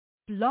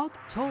Blog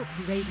Talk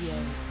Radio.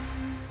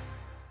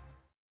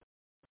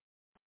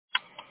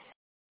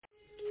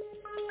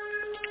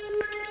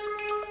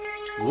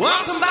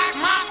 Welcome back,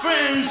 my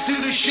friends, to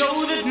the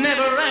show that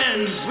never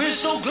ends. We're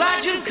so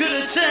glad you could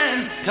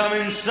attend. Come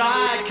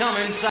inside, come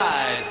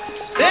inside.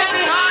 There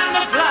behind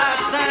the glass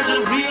stands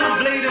a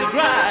real blade of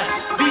grass.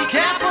 Be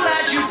careful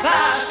as you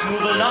pass.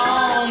 Move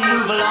along,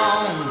 move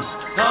along.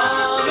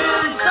 Come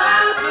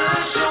inside, the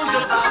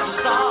show's about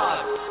to start.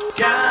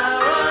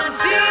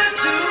 Guaranteed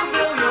to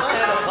blow your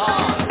head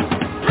apart.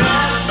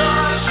 Rest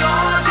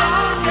assured,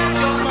 don't get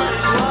your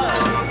money's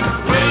worth.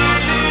 With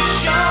this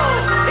show,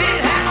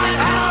 it happens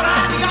all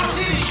right. You gotta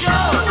see the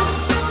show.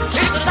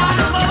 It's a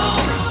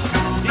dynamo.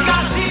 You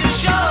gotta see the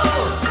show.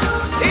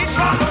 It's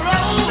rock and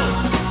roll.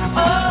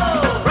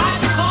 Oh, right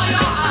before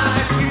your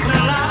eyes,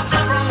 people laugh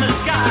up from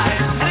the sky,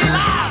 and he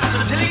laughs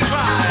until he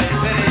cries,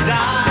 then he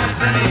dies,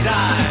 then he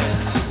dies.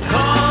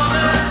 Come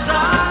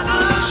inside,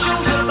 the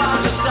show's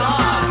about to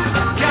start.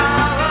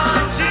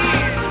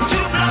 Guaranteed to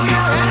blow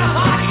your head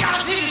apart. You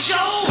gotta see the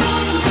show.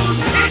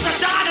 It's a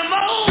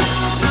dynamo.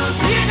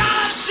 You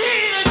gotta see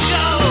the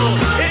show.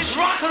 It's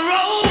rock and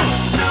roll.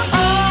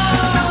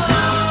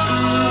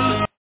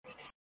 Oh.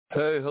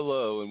 Hey,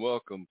 hello, and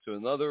welcome to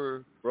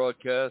another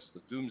broadcast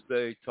of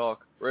Doomsday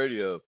Talk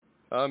Radio.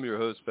 I'm your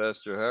host,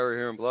 Pastor Harry,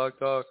 here in Blog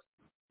Talk,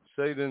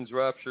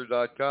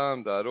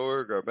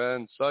 satansrapture.com.org, our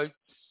band sites.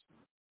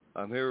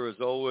 I'm here, as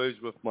always,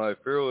 with my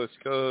fearless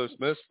co-host,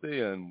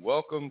 Misty, and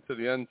welcome to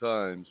the end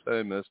times.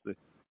 Hey, Misty.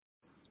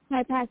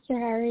 Hi, Pastor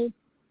Harry.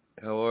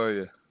 How are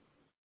you?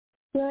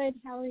 Good.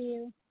 How are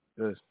you?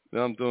 Good.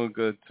 I'm doing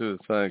good, too.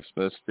 Thanks,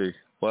 Misty.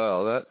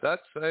 Wow,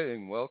 that's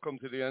saying welcome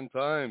to the end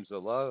times. A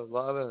lot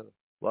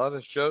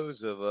of shows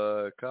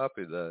have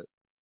copied that.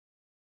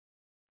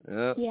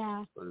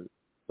 Yeah.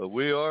 But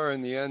we are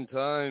in the end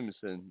times,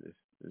 and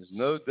there's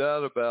no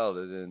doubt about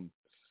it. And,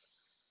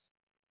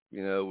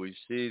 you know, we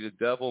see the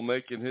devil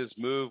making his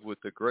move with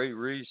the Great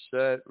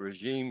Reset,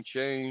 regime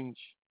change,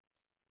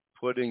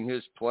 putting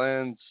his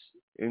plans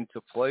into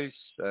place,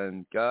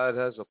 and God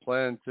has a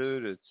plan, too,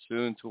 that's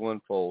soon to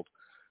unfold.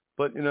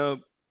 But, you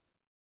know,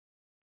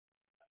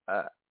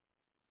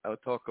 I'll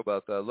talk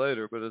about that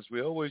later, but as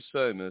we always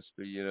say,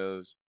 Misty, you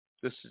know,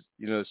 this is,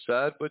 you know,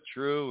 sad but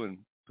true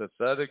and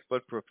pathetic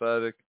but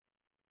prophetic.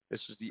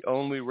 This is the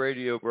only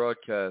radio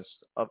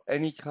broadcast of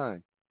any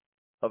kind,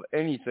 of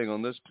anything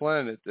on this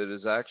planet that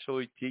is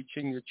actually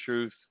teaching the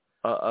truth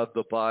of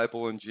the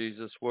Bible and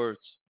Jesus'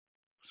 words.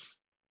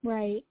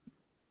 Right.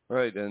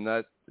 Right, and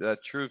that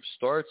truth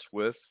starts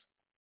with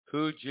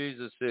who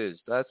Jesus is.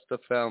 That's the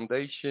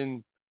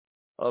foundation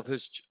of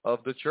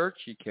the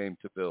church he came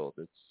to build.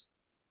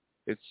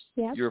 It's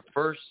your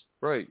first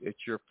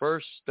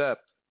step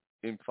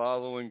in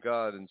following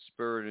God in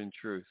spirit and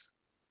truth.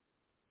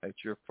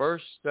 It's your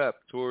first step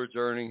towards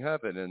earning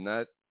heaven, and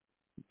that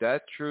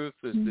truth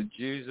is that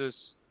Jesus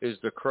is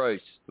the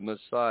Christ, the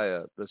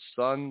Messiah, the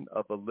Son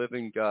of a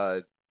living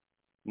God,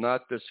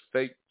 not this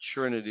fake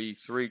Trinity,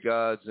 three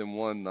gods in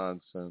one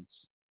nonsense.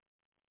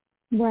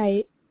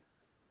 Right.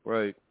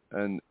 Right,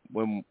 and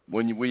when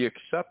we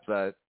accept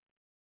that,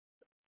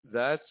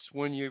 that's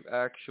when you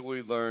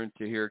actually learn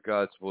to hear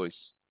God's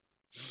voice.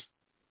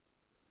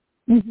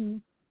 Mm-hmm.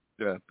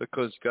 Yeah,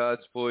 because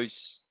God's voice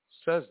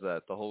says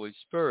that, the Holy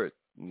Spirit.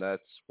 And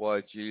that's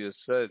why Jesus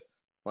said,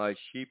 my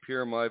sheep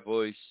hear my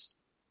voice,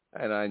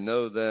 and I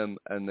know them,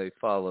 and they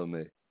follow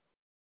me.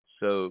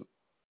 So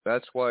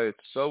that's why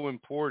it's so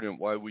important,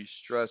 why we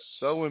stress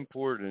so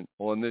important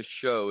on this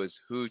show is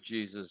who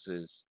Jesus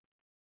is.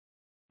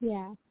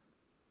 Yeah.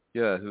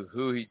 Yeah,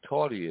 who he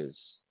taught he is.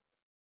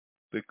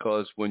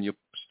 Because when you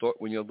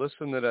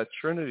listen to that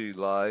Trinity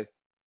lie,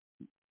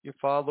 you're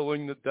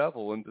following the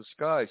devil in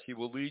disguise. He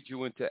will lead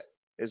you into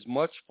as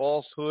much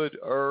falsehood,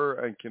 error,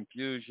 and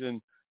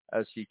confusion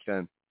as he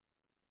can.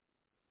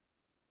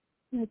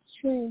 That's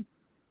true.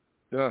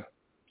 Yeah.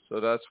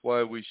 So that's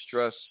why we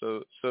stress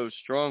so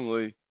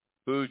strongly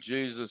who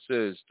Jesus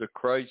is, the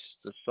Christ,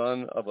 the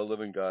Son of a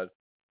living God.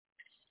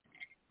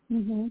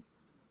 Mm-hmm.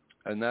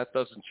 And that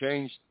doesn't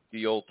change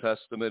the Old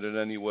Testament in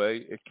any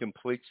way. It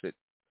completes it.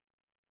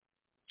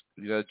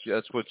 You know,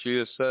 that's what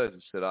Jesus said.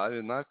 He said, I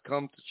did not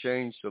come to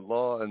change the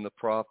law and the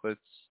prophets,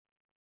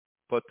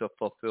 but to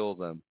fulfill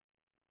them.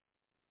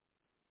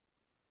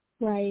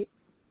 Right.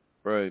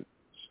 Right.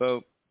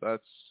 So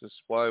that's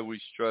just why we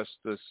stress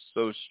this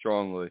so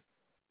strongly,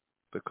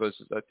 because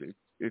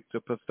it's a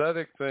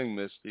pathetic thing,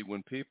 Misty,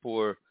 when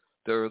people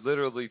they're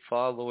literally they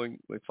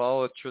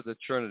follow the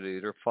Trinity.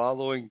 They're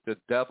following the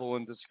devil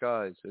in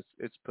disguise.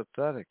 It's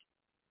pathetic.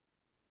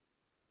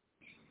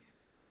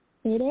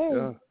 It is.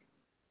 Yeah.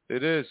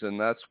 It is, and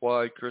that's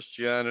why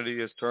Christianity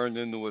has turned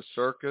into a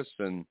circus,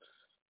 and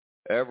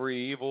every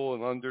evil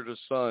and under the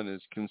sun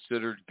is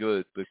considered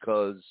good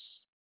because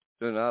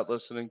they're not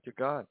listening to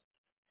God,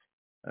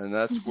 and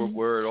that's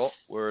where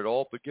it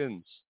all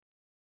begins.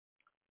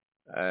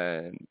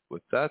 And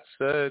with that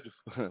said,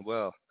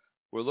 well,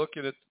 we're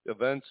looking at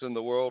events in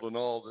the world and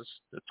all this.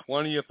 The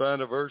 20th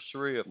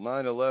anniversary of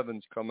 9/11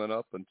 is coming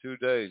up in 2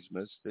 days,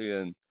 Misty,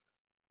 and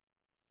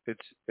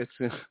it's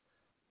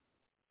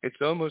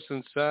it's almost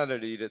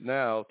insanity that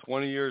now,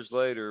 20 years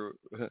later,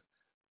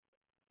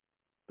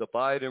 the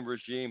Biden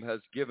regime has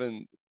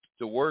given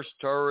the worst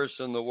terrorists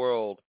in the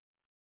world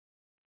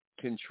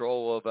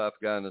control of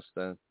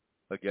Afghanistan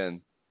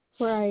again.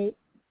 Right.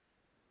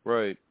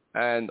 Right.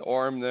 And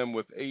armed them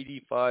with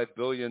 $85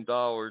 billion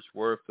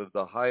worth of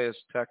the highest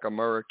tech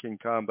American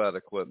combat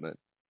equipment.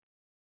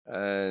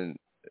 And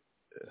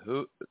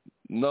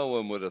no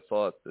one would have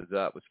thought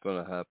that was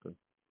going to happen.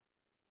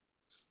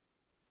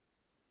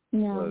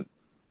 No. But,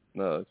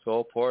 no, it's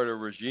all part of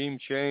regime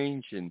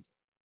change and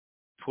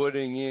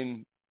putting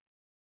in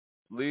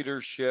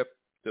leadership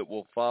that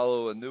will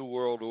follow a new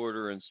world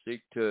order and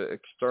seek to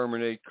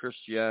exterminate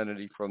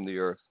Christianity from the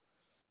earth.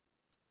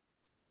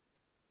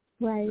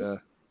 Right. Yeah,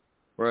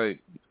 right.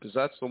 Because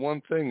that's the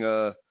one thing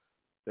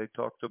they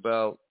talked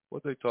about.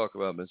 What they talk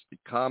about, Misty?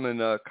 Common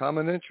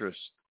interest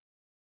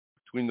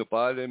between the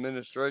Biden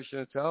administration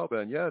and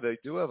Taliban. Yeah, they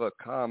do have a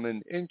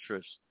common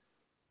interest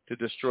to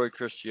destroy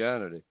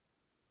Christianity.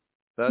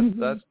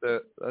 That's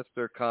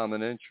their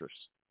common interest.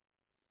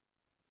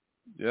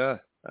 Yeah,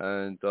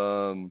 and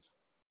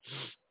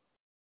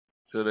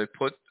so they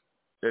put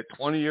that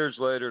 20 years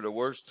later, the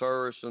worst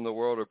terrorists in the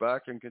world are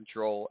back in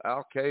control.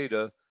 Al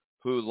Qaeda,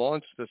 who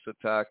launched this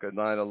attack at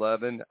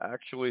 9/11,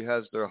 actually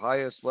has their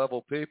highest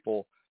level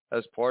people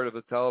as part of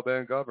the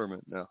Taliban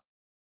government now.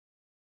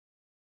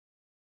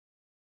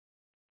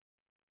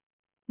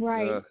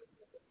 Right.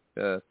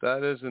 Yeah, if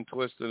that isn't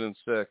twisted and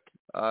sick,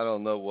 I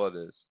don't know what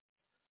is.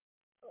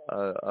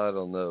 I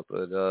don't know,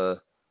 but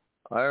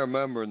I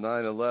remember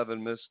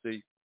 9/11,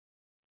 Misty.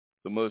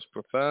 The most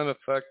profound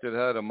effect it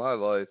had on my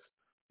life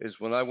is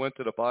when I went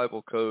to the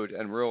Bible code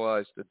and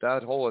realized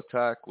that whole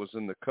attack was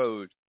in the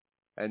code,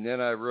 and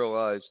then I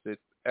realized that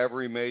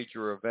every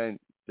major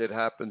event that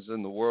happens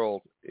in the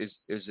world is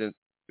in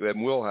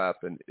and will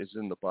happen is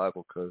in the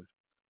Bible code.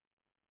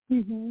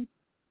 Mhm.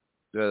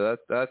 Yeah,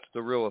 that's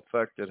the real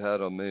effect it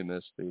had on me,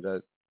 Misty.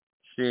 That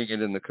seeing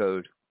it in the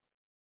code.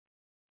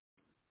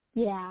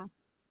 Yeah.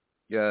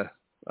 Yeah,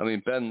 I mean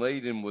Ben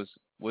Laden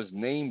was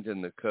named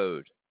in the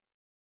code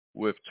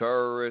with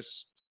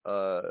terrorists,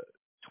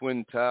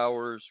 twin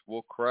towers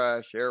will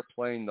crash,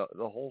 airplane, the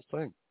whole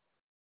thing,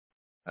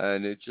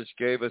 and it just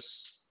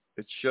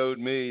it showed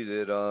me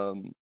that,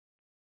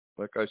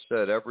 like I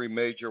said, every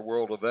major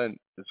world event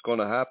that's going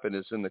to happen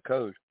is in the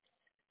code.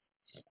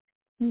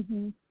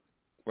 Mhm.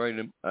 Right,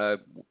 and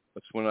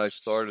that's when I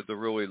started to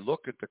really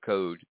look at the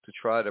code to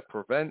try to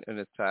prevent an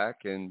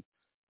attack, and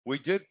we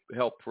did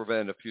help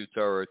prevent a few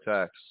terror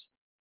attacks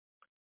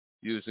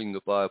using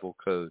the Bible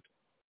code.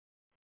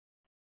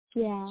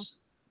 Yeah.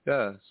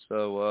 Yeah,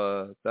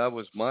 so that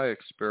was my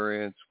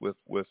experience with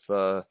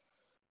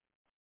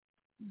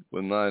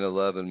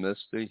 9/11,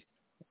 Misty.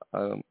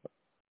 And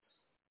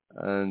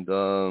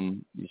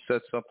you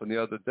said something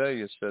the other day.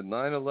 You said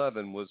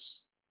 9/11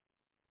 was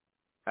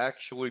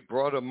actually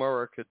brought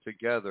America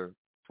together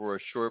for a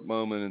short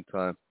moment in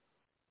time.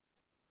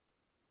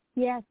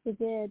 Yes, it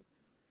did.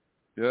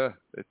 Yeah,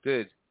 it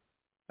did.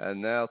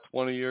 And now,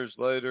 20 years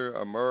later,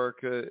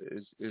 America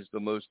is the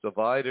most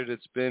divided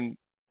it's been,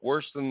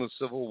 worse than the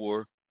Civil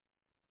War.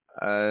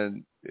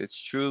 And it's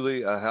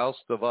truly a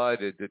house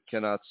divided that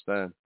cannot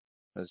stand,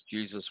 as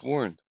Jesus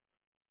warned.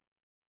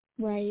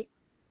 Right.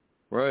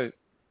 Right.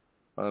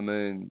 I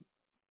mean,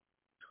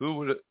 who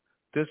would?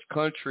 This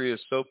country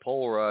is so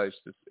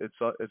polarized.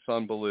 It's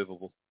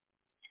unbelievable.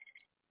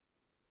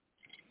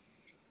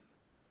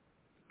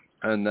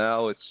 And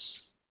now it's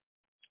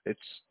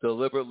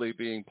deliberately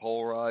being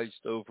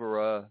polarized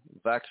over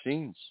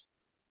vaccines,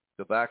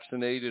 the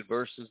vaccinated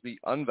versus the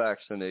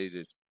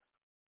unvaccinated,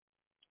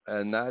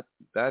 and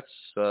that's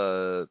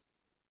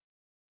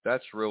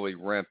really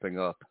ramping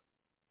up,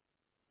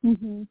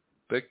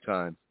 big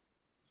time.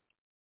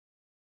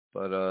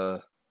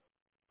 But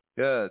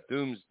yeah,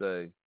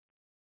 doomsday.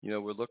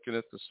 We're looking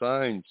at the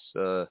signs.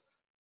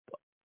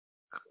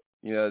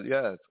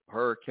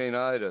 Hurricane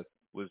Ida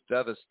was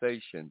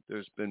devastation.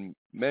 There's been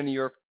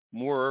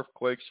more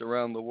earthquakes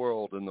around the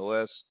world in the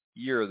last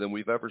year than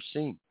we've ever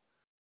seen.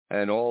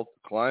 And all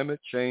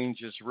climate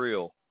change is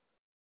real.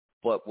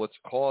 But what's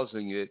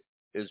causing it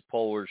is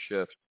polar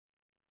shift.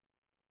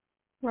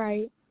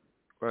 Right.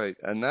 Right.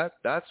 And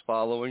that's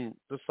following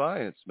the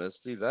science,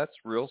 Misty.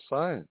 That's real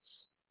science.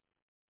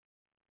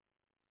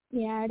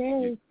 Yeah, it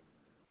is.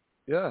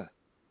 Yeah.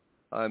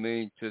 I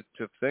mean, to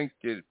think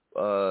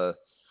that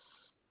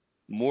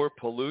more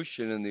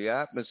pollution in the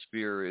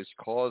atmosphere is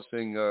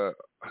causing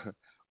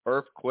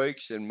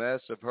earthquakes and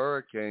massive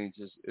hurricanes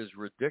is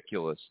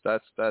ridiculous.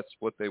 That's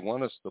what they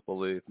want us to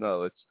believe.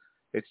 No,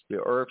 it's the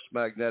Earth's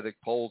magnetic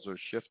poles are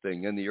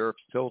shifting and the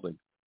Earth's tilting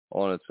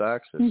on its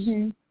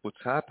axis.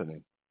 What's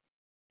happening?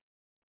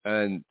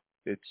 And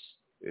it's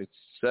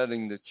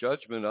setting the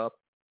judgment up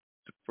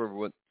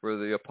for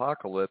the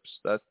apocalypse.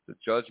 That's the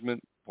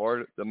judgment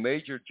part. The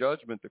major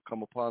judgment to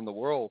come upon the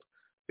world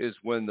is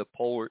when the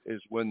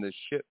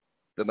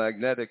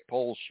magnetic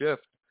poles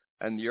shift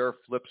and the Earth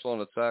flips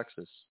on its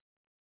axis.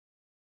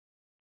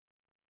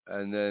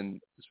 And then,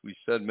 as we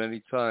said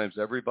many times,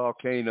 every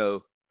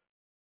volcano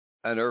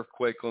and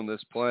earthquake on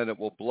this planet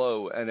will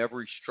blow, and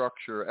every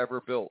structure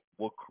ever built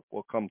will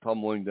come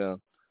tumbling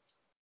down.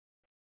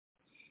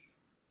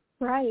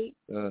 Right.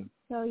 So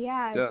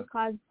it's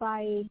caused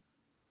by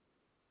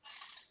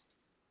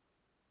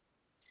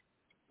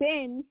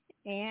sin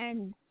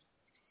and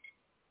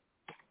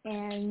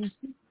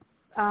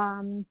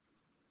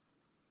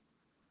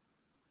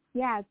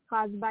it's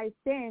caused by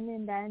sin,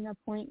 and then a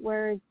point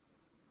where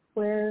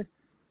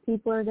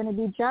people are going to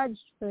be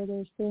judged for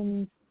their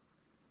sins.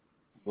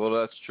 Well,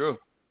 that's true.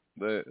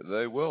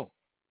 They will,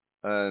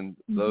 and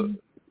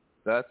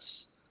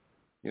that's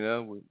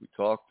we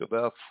talked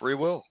about free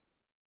will,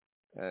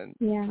 and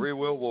free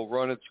will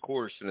run its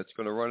course, and it's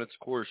going to run its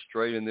course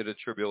straight into the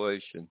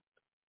tribulation,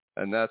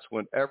 and that's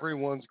when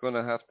everyone's going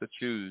to have to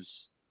choose,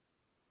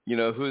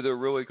 who they're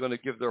really going to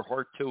give their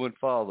heart to and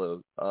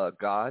follow,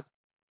 God,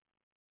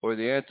 or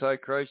the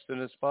Antichrist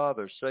and his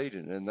father,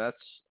 Satan, and that's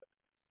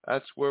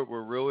where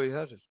we're really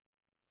headed.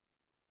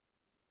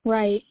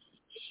 Right.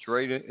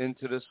 Straight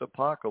into this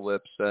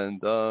apocalypse,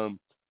 and the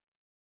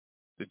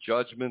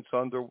judgment's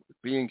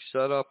being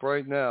set up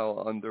right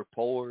now under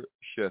polar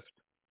shift.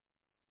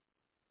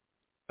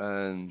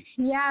 And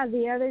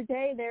the other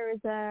day there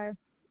was a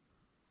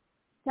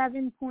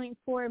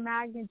 7.4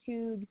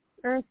 magnitude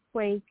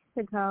earthquake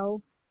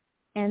ago,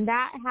 and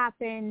that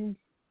happened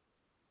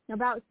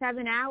about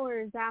 7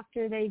 hours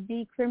after they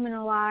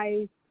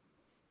decriminalized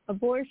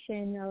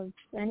abortion of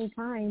any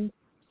kind.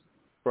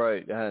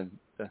 Right, and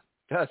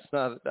that's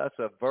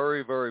a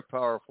very, very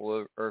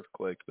powerful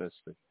earthquake,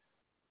 Misty.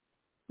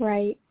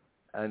 Right.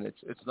 And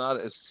that's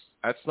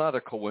not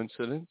a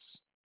coincidence.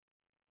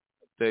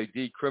 They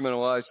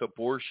decriminalize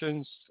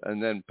abortions,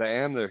 and then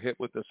bam, they're hit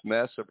with this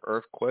massive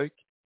earthquake.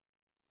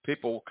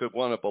 People could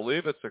want to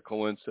believe it's a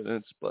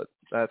coincidence, but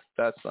that's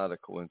not a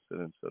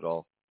coincidence at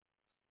all.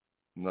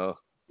 No.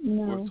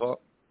 We'll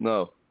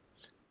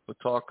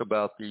talk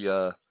about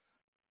the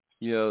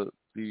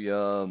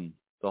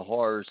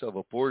horrors of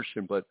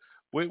abortion, but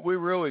we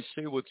really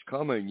see what's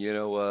coming.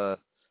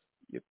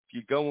 If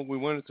you go, we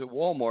went into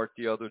Walmart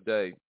the other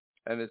day,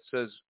 and it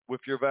says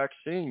with your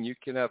vaccine you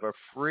can have a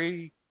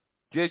free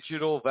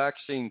digital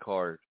vaccine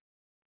card.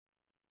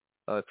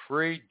 A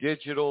free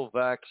digital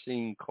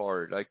vaccine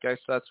card. I guess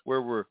that's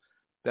where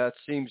that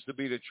seems to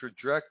be the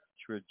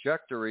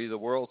trajectory the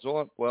world's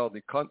on. Well,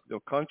 the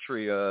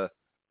country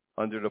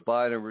under the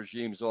Biden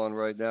regime's on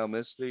right now,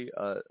 Misty.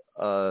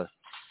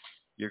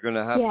 You're going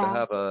to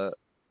have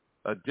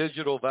a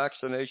digital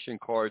vaccination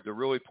card to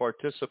really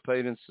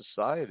participate in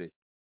society.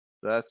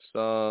 That's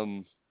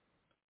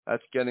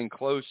getting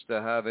close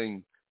to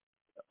having.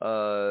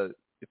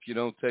 If you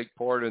don't take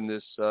part in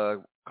this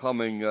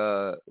coming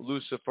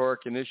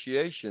Luciferic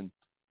initiation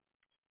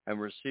and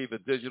receive a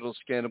digital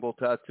scannable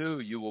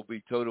tattoo, you will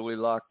be totally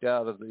locked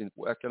out of the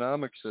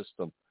economic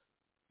system.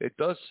 It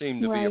does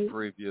seem to be a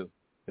preview.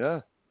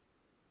 Yeah.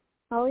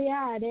 Oh,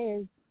 yeah, it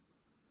is.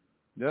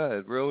 Yeah,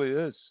 it really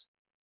is.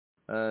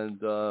 And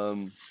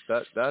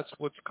that's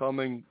what's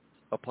coming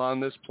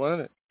upon this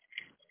planet.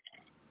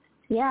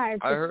 Yeah,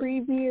 it's a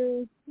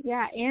preview.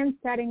 Yeah, and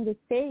setting the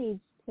stage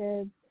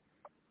to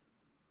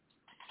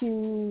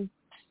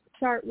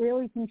start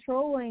really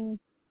controlling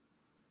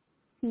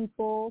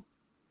people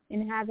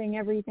and having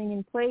everything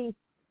in place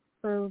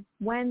for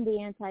when the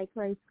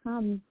Antichrist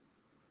comes.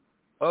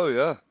 Oh,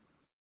 yeah.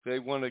 They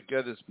want to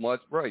get as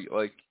much,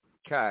 like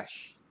cash.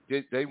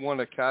 They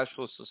want a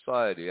cashless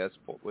society. That's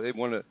what they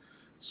want to.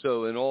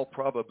 So in all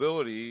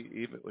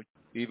probability,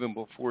 even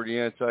before the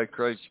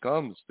Antichrist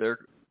comes,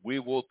 we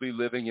will be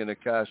living in a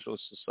cashless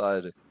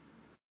society.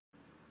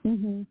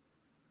 Mm-hmm.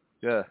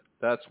 Yeah,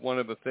 that's one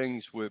of the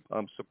things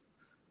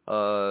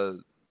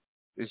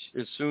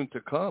is soon to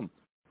come.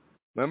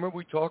 Remember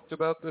we talked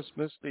about this,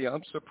 Misty?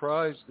 I'm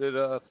surprised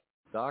that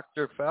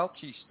Dr.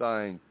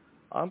 Fauci-Stein,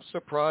 I'm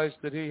surprised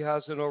that he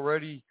hasn't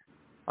already.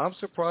 I'm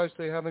surprised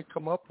they haven't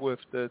come up with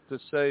to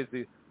say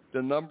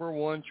the number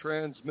one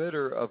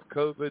transmitter of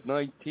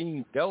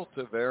COVID-19,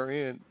 Delta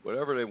variant,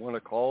 whatever they want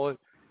to call it,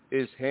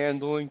 is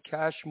handling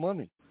cash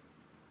money.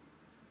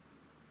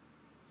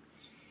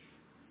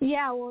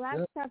 Yeah, well,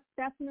 that stuff's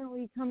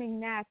definitely coming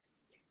next.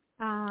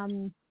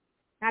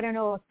 I don't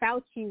know if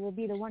Fauci will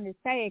be the one to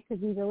say it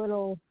because he's a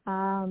little...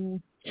 a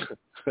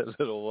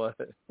little what?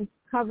 He's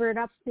covered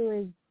up to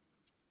his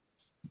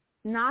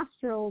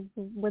nostrils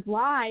with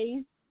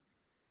lies.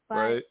 But,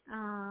 right.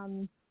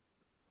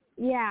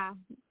 Yeah,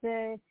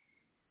 the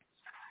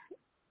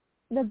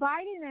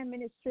Biden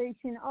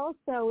administration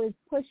also is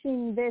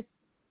pushing this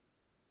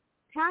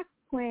tax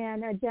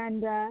plan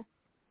agenda.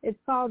 It's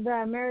called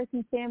the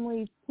American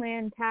Families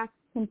Plan Tax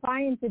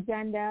Compliance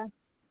Agenda,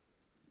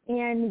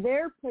 and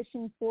they're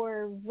pushing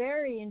for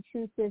very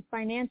intrusive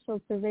financial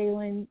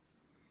surveillance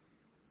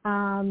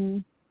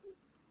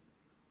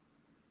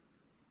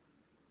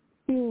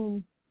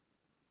soon.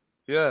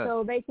 Yeah.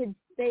 So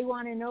they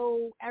want to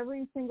know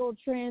every single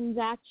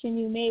transaction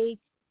you make,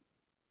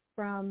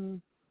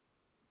 from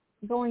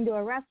going to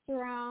a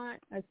restaurant,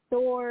 a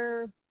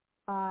store,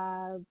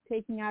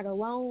 taking out a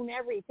loan,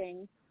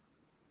 everything.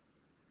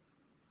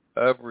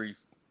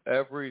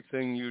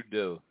 Everything you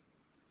do.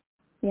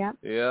 Yep.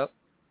 Yep.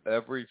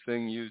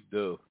 Everything you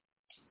do.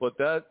 But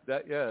that's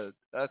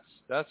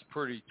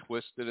pretty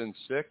twisted and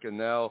sick. And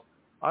now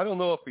I don't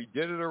know if he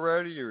did it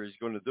already or he's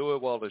going to do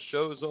it while the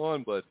show's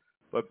on. But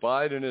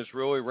Biden is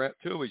really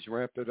he's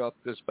ramping up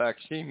this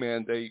vaccine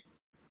mandate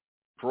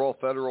for all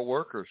federal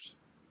workers.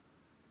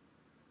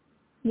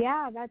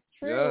 Yeah, that's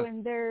true. Yeah.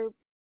 And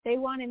they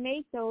want to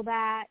make so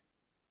that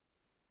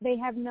they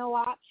have no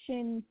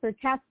option for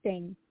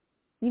testing.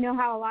 You know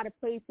how a lot of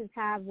places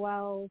have,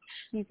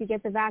 you could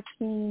get the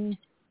vaccine.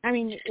 I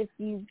mean, if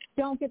you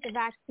don't get the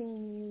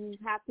vaccine, you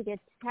have to get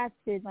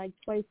tested like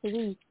twice a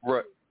week.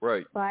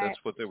 Right. But, that's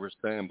what they were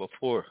saying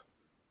before.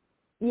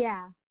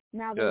 Yeah.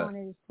 Now they want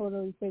to just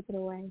totally take it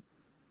away.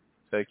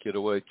 Take it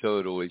away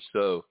totally.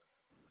 So,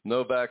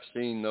 no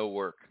vaccine, no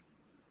work.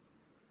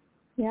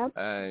 Yep.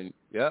 And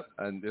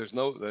there's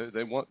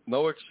they want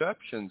no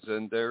exceptions,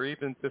 and they're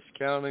even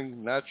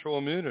discounting natural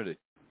immunity,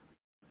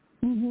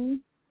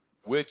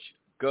 which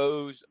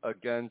goes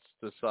against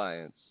the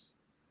science.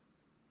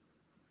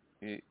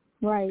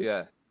 Right.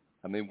 Yeah.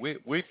 I mean,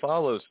 we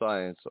follow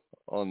science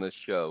on this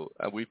show,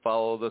 and we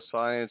follow the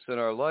science in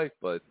our life,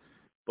 but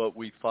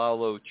we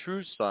follow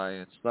true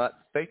science, not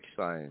fake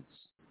science.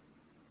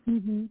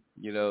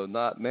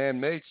 Not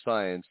man-made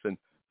science. And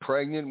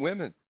pregnant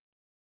women,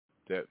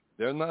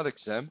 they're not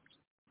exempt.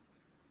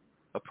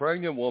 A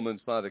pregnant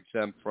woman's not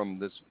exempt from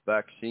this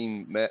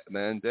vaccine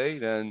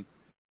mandate, and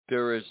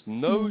there is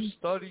no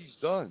studies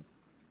done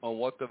on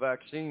what the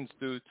vaccines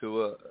do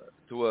to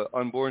a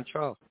unborn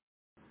child.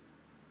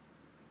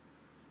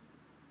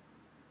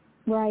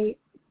 Right.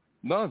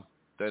 None.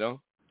 They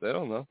don't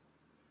know.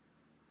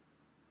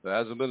 There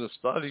hasn't been a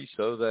study,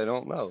 so they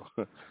don't know.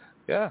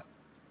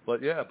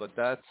 But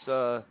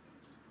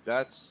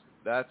that's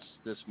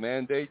this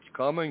mandate's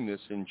coming,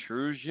 this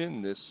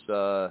intrusion, this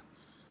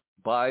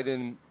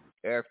Biden,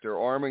 after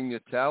arming the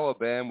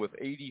Taliban with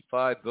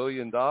 $85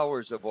 billion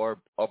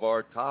of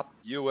our top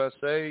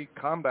USA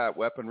combat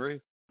weaponry,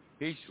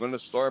 he's going to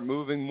start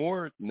moving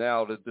more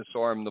now to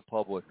disarm the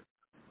public.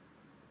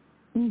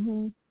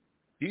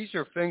 These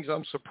are things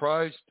I'm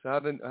surprised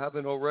haven't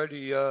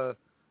already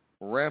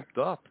ramped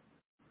up.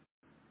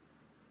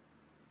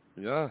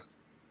 Yeah,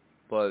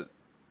 but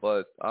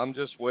I'm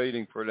just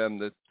waiting for them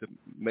to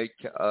make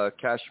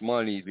Cash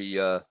Money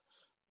the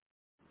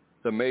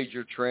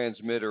major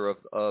transmitter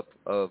of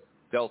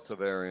Delta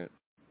variant.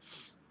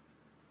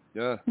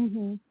 Yeah.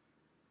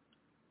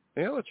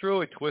 It's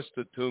really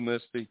twisted too,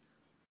 Misty.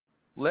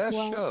 Last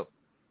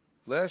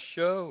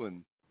show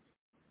and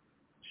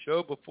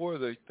show before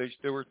they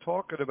were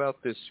talking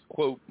about this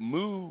quote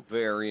Mu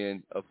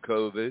variant of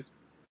COVID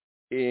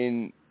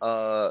in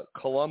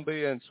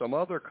Colombia and some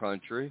other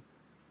country,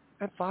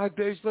 and 5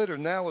 days later,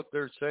 now what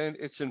they're saying,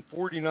 it's in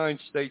 49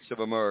 states of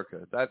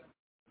America. That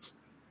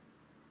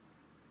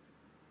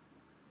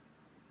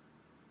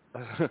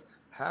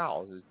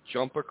how? Did it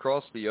jump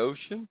across the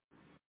ocean?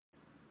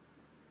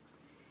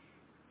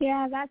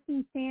 Yeah, that's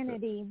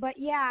insanity. But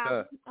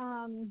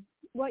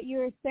what you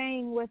were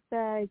saying with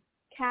the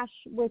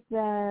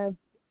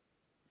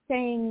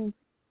saying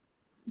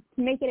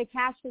to make it a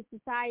cashless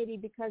society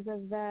because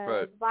of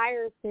the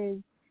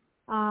viruses,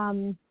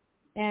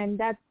 and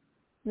that's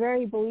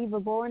very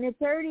believable. And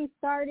it's already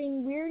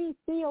starting. We already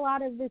see a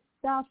lot of this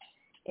stuff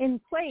in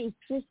place.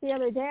 Just the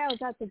other day, I was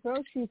at the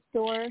grocery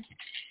store,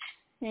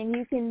 and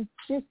you can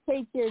just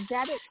take your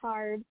debit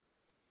card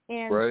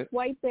and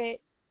swipe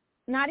it.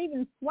 Not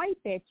even swipe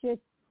it,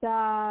 just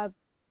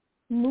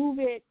move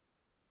it,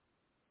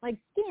 like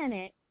scan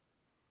it.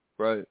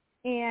 Right.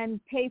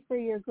 And pay for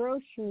your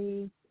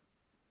groceries.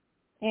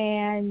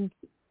 And,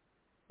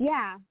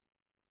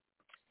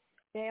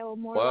 they'll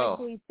more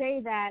likely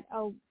say that,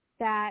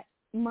 that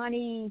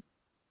money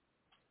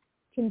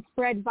can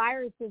spread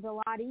viruses a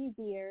lot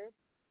easier.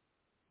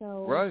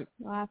 So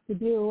we'll have to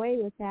do away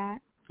with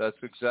that. That's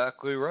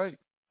exactly right.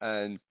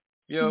 And,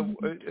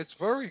 it's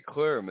very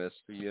clear, Misty,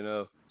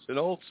 it's an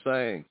old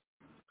saying.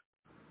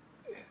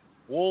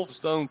 Wolves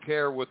don't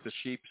care what the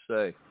sheep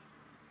say.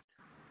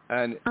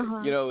 And,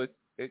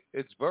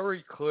 it's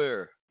very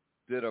clear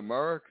that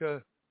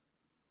America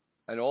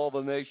and all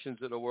the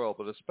nations of the world,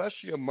 but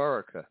especially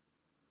America,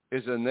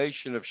 is a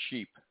nation of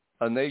sheep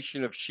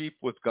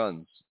with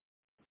guns.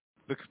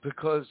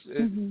 Because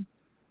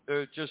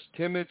they're just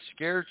timid,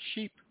 scared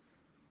sheep.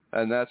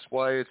 And that's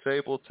why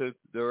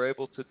they're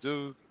able to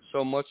do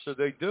so much that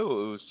they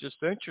do. It was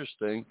just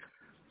interesting.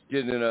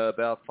 Getting in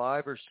about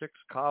 5 or 6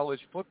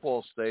 college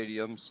football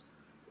stadiums,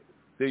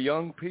 the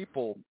young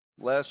people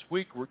last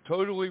week were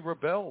totally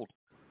rebelled.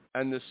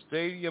 And the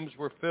stadiums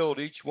were filled,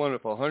 each one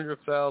with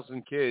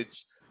 100,000 kids,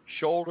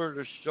 shoulder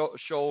to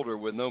shoulder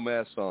with no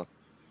masks on.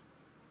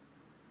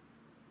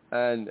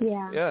 And,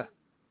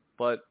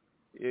 but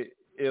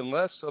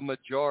unless a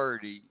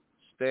majority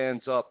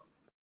stands up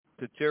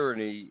to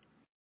tyranny,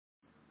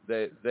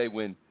 they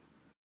win.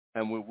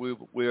 And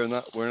we're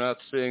not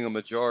seeing a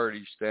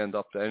majority stand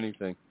up to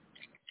anything.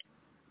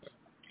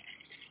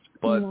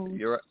 But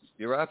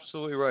you're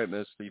absolutely right,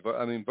 Misty.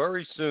 I mean,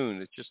 very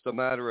soon. It's just a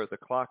matter of the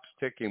clock's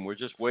ticking. We're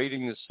just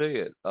waiting to see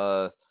it.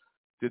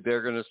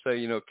 They're going to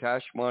say,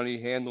 cash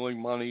money,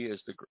 handling money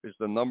is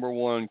the number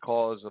one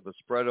cause of the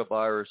spread of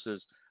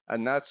viruses,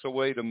 and that's a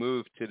way to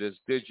move to this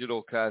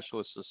digital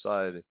cashless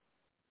society.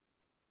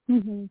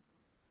 Mm-hmm.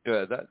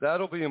 Yeah,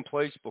 that'll be in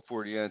place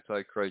before the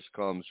Antichrist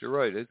comes. You're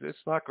right.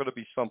 It's not going to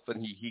be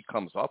something he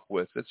comes up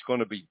with. It's going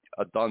to be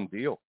a done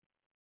deal.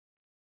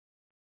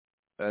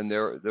 And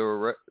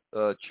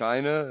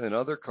China and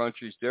other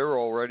countries, they're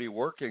already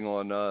working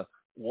on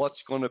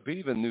what's going to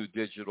be the new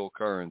digital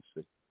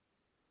currency.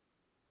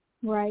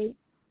 Right.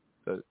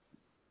 But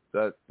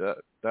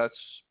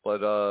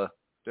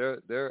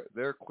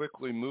they're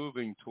quickly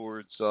moving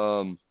towards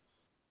a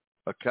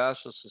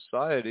cashless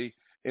society.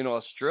 In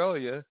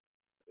Australia,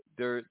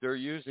 they're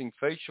using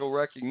facial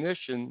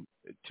recognition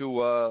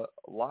to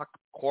lock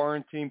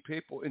quarantine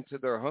people into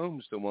their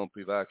homes that won't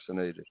be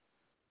vaccinated.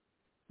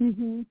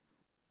 Mhm.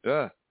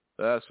 Yeah.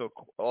 So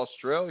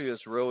Australia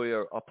is really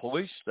a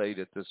police state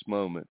at this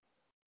moment,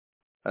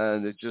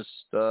 and it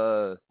just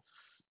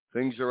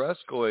things are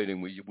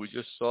escalating. We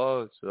just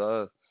saw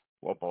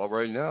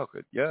right now.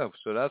 Yeah.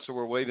 So that's what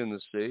we're waiting to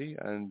see.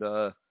 And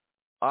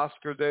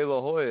Oscar De La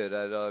Hoya,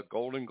 that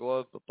Golden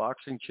Glove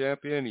boxing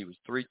champion, he was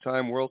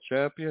 3-time world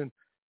champion.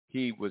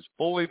 He was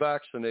fully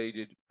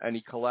vaccinated, and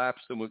he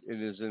collapsed and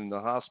is in the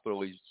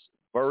hospital. He's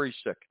very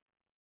sick,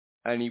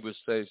 and he was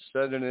said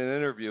in an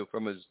interview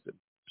from his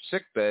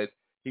sick bed,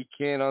 he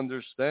can't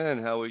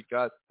understand how he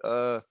got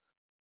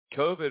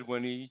COVID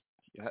when he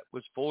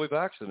was fully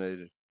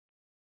vaccinated.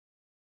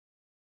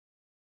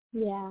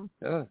 Yeah.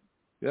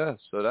 Yeah.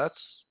 So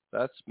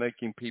that's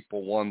making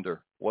people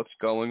wonder what's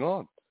going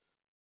on.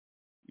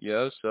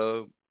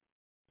 So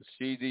the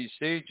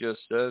CDC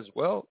just says,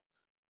 well,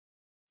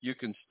 you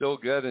can still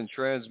get and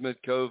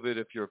transmit COVID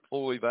if you're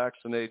fully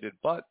vaccinated,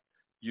 but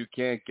you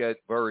can't get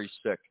very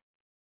sick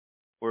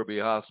or be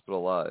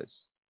hospitalized.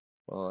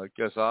 Well, I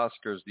guess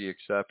Oscar's the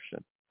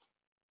exception.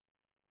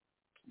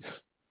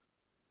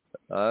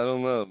 I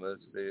don't know.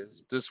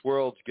 This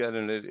world's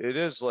getting it. It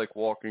is like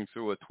walking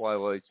through a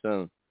twilight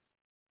zone.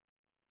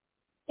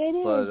 It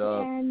is,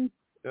 and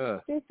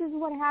this is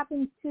what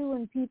happens too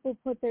when people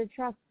put their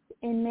trust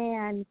in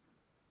man,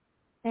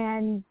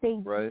 and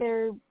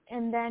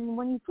and then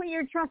when you put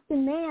your trust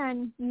in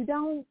man, you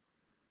don't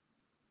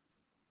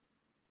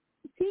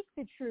seek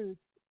the truth.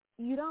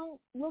 You don't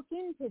look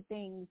into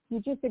things.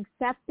 You just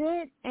accept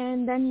it,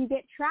 and then you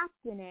get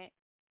trapped in it.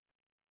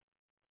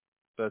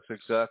 That's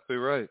exactly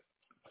right.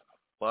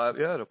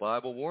 The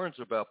Bible warns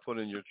about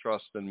putting your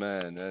trust in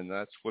man, and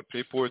that's what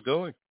people are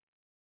doing.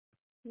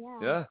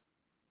 Yeah.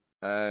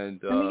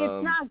 And I mean,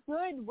 it's not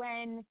good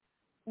when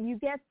you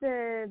get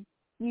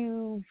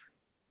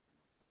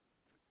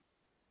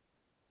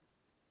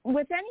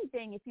with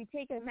anything, if you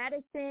take a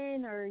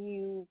medicine or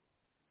you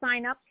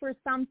sign up for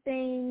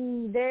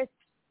something,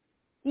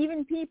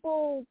 even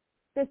people,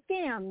 the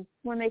scams,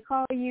 when they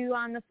call you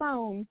on the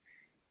phone,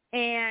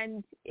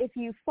 and if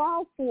you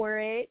fall for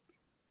it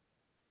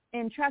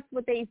and trust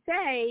what they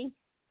say,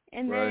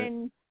 and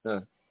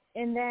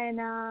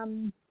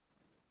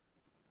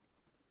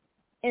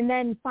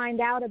then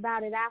find out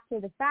about it after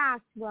the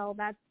fact, well,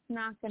 that's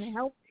not going to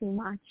help too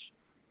much.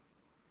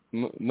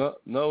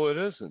 No, it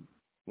isn't.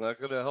 Not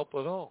going to help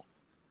at all.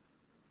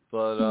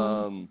 But,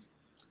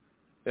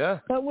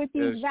 But with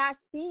these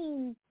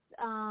vaccines,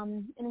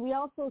 and we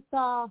also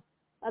saw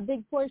a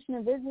big portion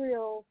of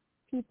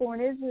people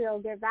in Israel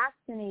get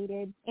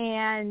vaccinated,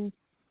 and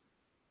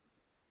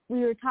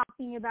we were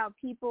talking about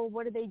people,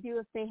 what do they do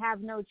if they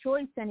have no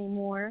choice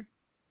anymore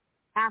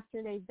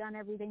after they've done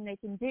everything they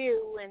can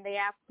do, and they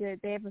have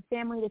a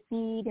family to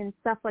feed and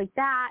stuff like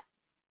that.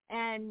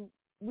 And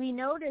we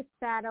noticed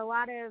that a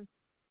lot of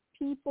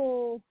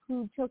people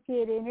who took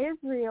it in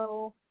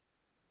Israel,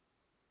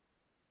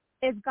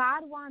 if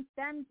God wants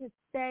them to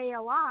stay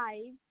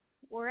alive,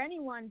 or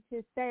anyone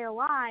to stay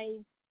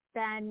alive,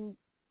 then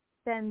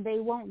they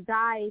won't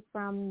die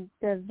from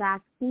the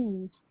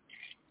vaccine.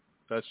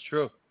 That's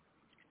true.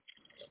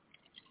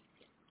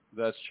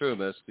 That's true,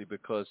 Misty,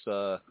 because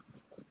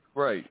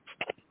right.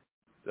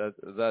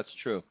 That's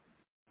true.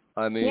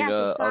 I mean,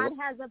 God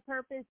has a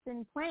purpose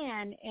and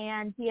plan,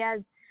 and He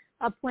has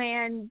a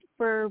plan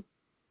for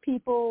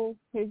people,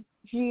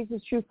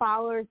 Jesus' true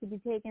followers, to be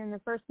taken in the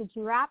first of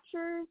 2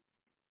 raptures,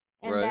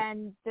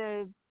 and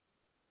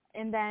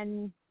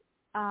then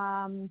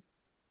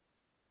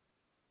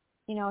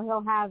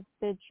He'll have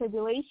the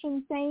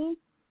tribulation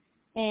saints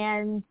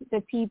and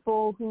the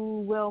people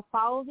who will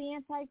follow the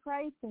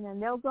Antichrist, and then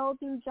they'll go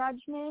through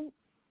judgment.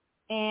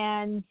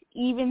 And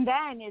even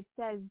then, it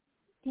says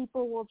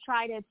people will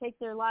try to take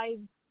their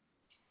lives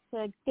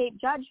to escape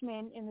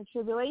judgment in the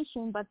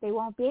tribulation, but they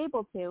won't be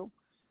able to.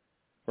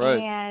 Right.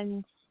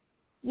 And,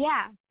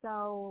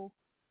 so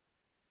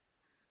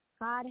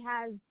God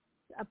has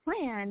a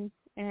plan,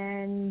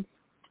 and,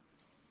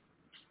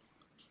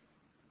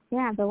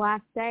 the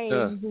last day,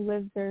 who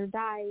lives or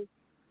dies.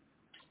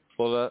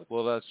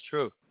 Well, that's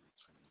true.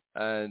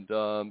 And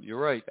you're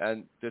right.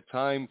 And the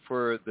time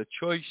for the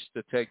choice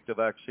to take the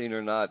vaccine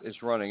or not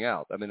is running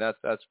out. I mean,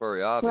 that's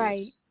very obvious.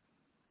 Right.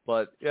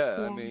 But yeah.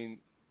 I mean,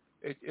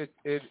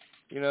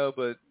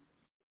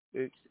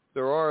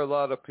 there are a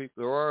lot of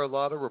people. There are a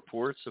lot of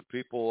reports of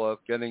people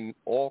getting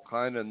all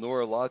kind of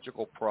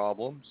neurological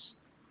problems,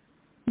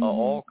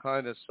 all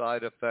kind of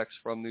side effects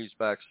from these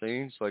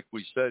vaccines. Like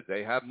we said,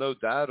 they have no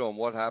data on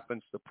what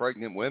happens to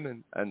pregnant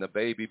women and the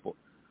baby.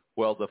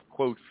 Well, the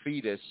quote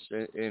fetus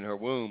in her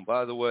womb.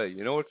 By the way,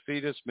 you know what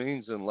fetus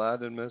means in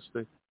Latin,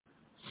 Misty?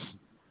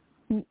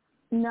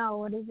 No,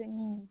 what does it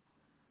mean?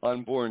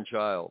 Unborn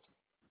child.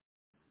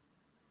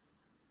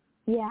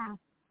 Yeah.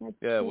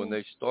 Yeah, when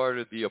they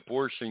started the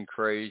abortion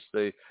craze,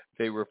 they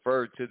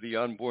referred to the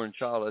unborn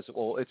child as,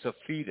 well, it's a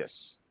fetus.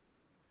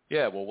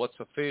 Yeah, well, what's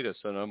a fetus?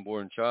 An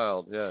unborn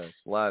child. Yeah,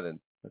 it's Latin.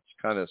 That's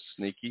kind of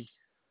sneaky.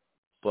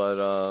 But,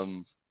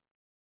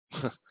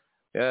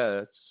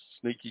 yeah, it's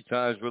sneaky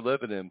times we're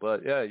living in.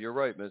 But, yeah, you're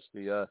right,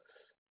 Misty.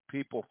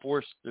 People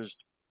there's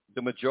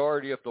the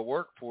majority of the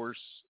workforce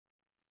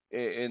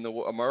in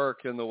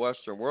America and the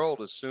Western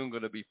world is soon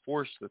going to be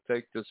forced to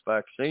take this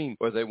vaccine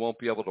or they won't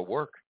be able to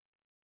work.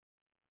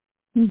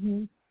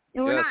 And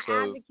we're not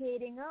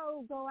advocating,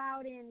 go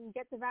out and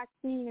get the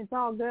vaccine, it's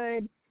all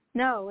good.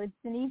 No, it's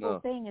an evil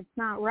thing. It's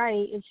not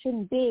right. It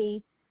shouldn't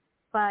be.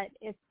 But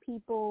if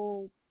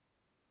people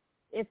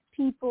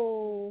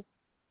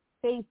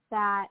face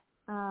that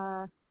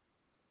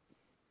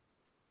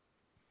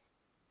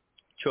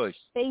choice,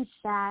 then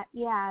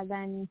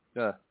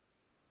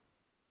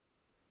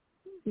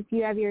if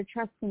you have your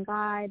trust in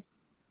God,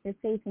 your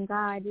faith in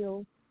God,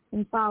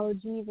 and follow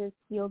Jesus,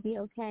 you'll be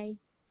okay.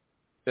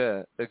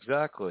 Yeah,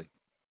 exactly.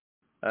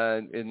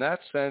 And in that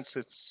sense,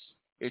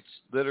 it's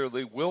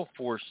literally will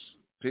force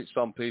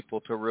some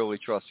people to really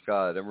trust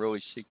God and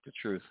really seek the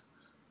truth.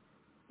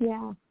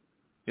 Yeah.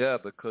 Yeah,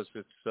 because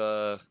it's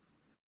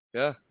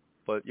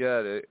but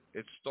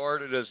it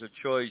started as a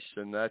choice,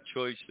 and that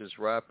choice is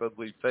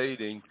rapidly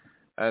fading,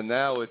 and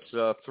now it's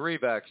 3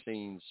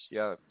 vaccines.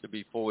 To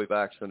be fully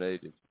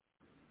vaccinated.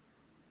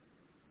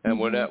 And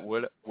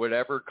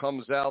whatever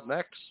comes out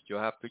next, you'll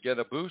have to get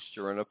a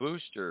booster and a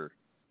booster.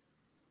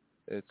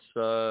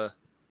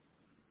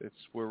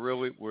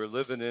 We're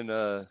living in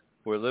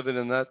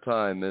that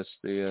time,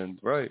 Misty, and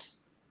right.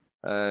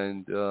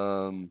 And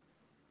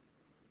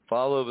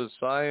follow the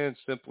science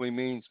simply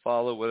means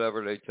follow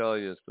whatever they tell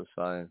you is the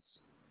science.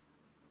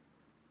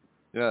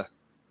 Yeah,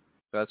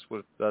 that's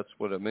what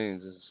it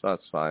means. It's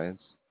not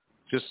science.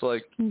 Just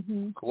like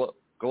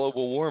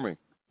global warming.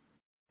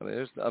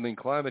 I mean,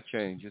 climate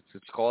change.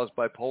 It's caused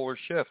by polar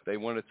shift. They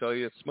want to tell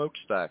you it's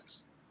smokestacks,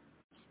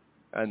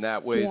 and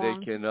that way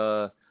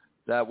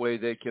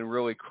they can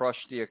really crush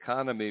the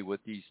economy with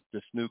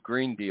this new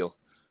Green Deal.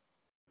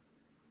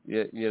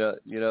 It's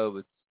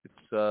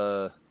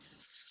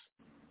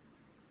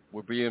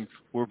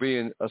we're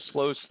being a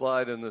slow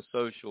slide into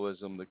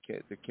socialism that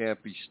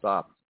can't be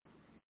stopped.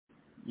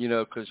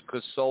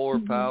 Because solar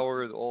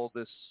power, all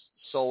this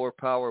solar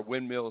power,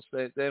 windmills,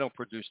 they don't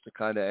produce the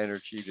kind of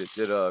energy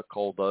that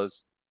coal does,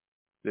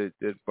 that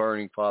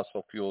burning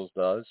fossil fuels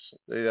does.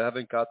 They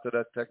haven't got to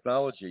that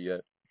technology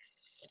yet.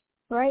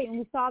 Right, and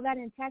we saw that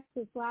in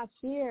Texas last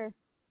year.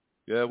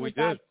 Yeah, we did.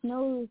 That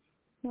snow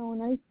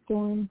and ice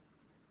storm.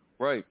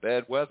 Right,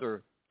 bad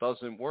weather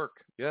doesn't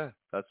work. Yeah,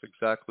 that's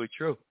exactly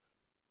true.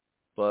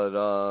 But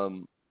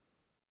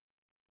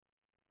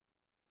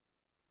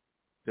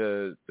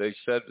they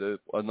said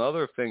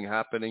another thing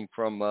happening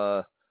from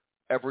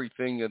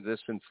everything of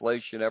this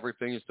inflation,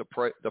 everything is the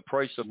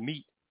price of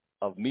meat,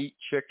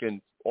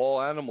 chicken,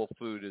 all animal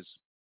food is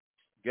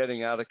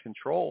getting out of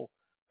control.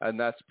 And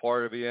that's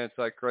part of the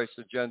Antichrist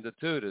agenda,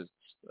 too,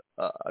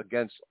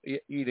 against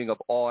eating of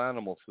all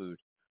animal food,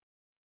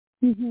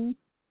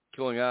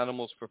 killing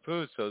animals for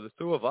food. So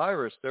through a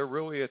virus, they're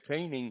really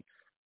attaining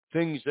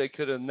things they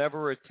could have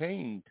never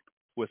attained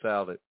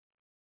without it.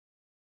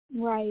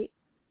 Right.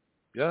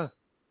 Yeah.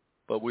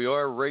 But we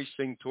are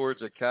racing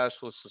towards a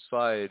cashless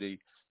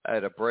society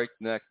at a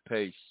breakneck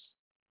pace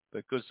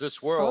because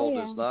this world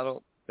is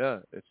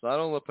it's not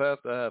on the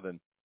path to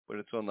heaven, but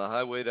it's on the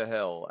highway to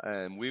hell,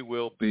 and we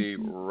will be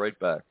right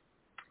back.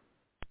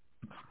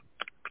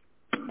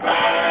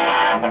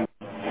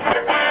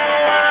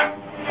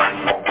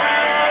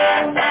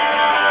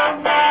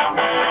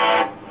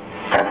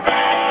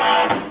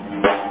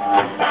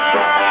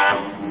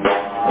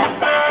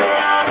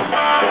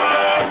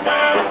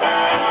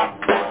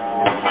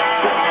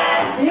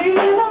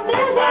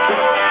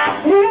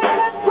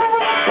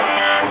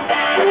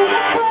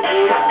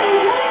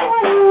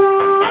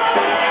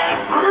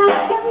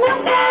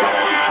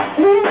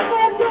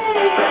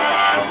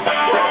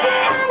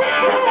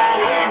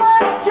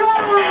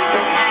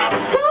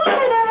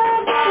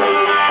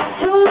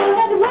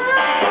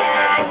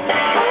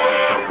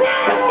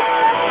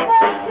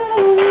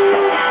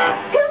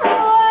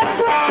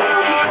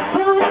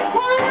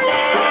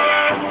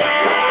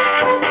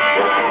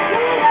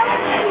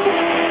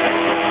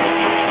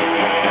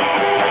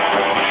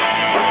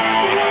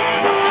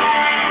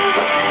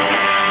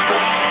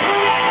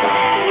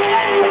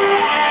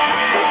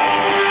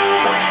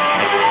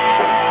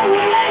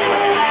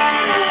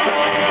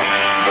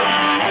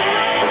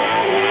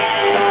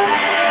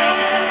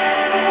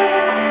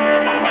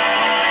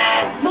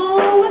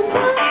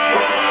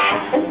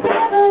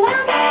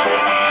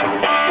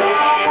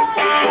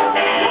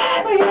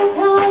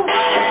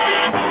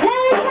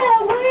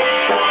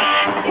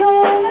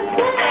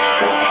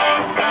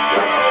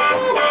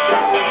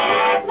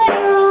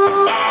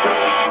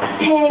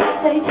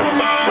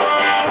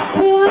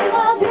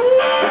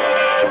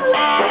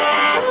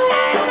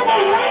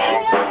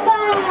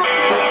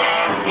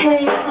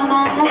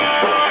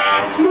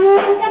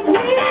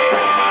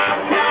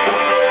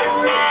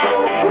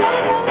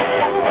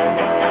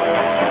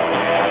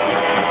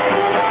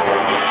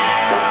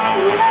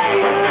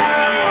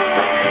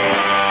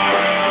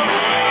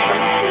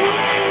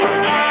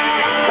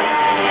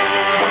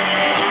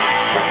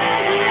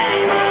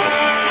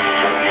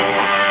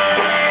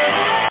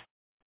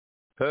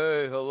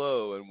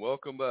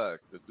 welcome back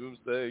to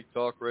Doomsday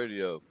Talk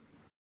Radio.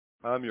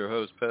 I'm your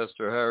host,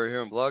 Pastor Harry,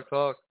 here on Blog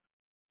Talk,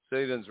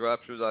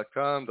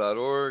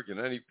 satansrapture.com.org, and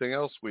anything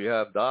else we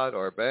have,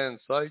 our band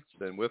sites.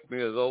 And with me,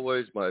 as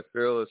always, my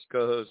fearless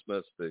co-host,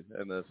 Misty.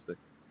 Hey, Misty.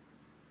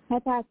 Hi,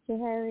 Pastor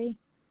Harry.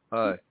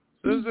 Hi.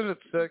 So isn't it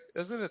sick?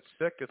 Isn't it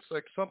sick? It's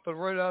like something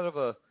right out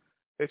of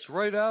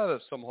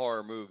some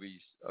horror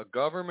movies. A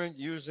government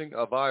using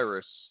a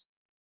virus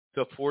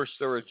to force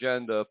their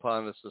agenda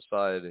upon a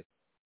society.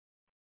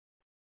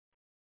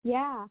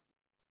 Yeah.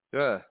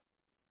 Yeah.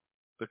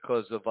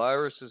 Because the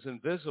virus is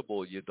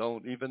invisible. You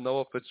don't even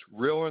know if it's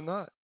real or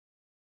not.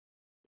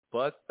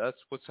 But that's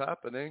what's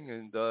happening,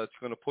 and it's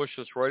going to push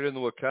us right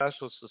into a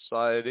cashless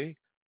society.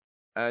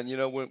 And, you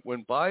know,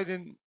 when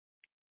Biden,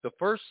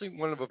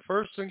 one of the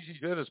first things he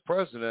did as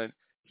president,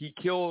 he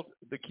killed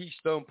the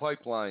Keystone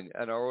Pipeline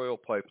and our oil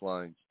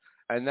pipelines.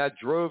 And that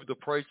drove the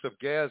price of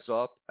gas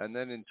up, and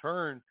then in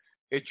turn,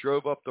 it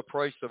drove up the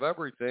price of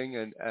everything.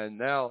 And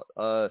now,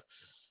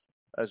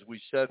 as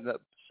we said in that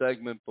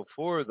segment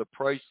before,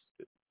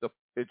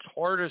 its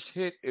hardest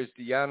hit is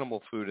the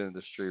animal food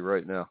industry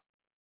right now.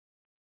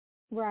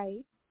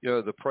 Right. You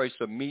know, the price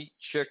of meat,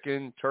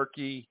 chicken,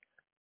 turkey,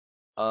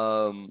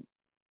 pork,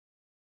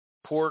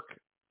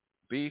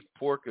 beef,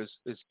 pork is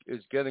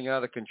getting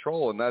out of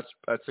control, and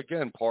that's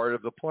again part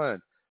of the plan.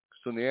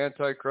 So when the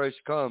Antichrist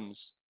comes,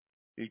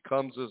 he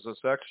comes as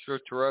this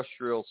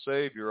extraterrestrial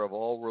savior of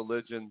all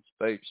religions,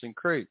 faiths, and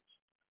creeds.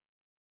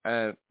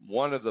 And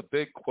one of the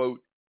big, quote,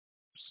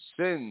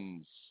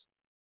 sins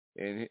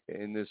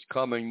in this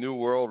coming New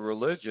World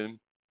religion,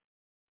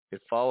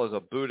 it follows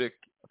a Buddhic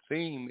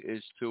theme,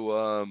 is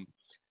the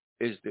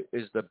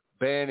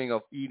banning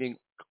of eating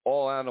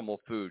all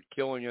animal food,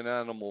 killing an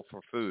animal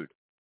for food.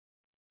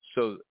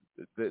 So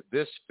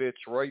this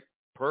fits right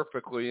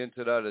perfectly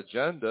into that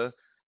agenda,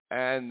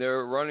 and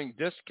they're running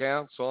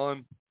discounts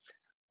on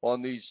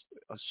these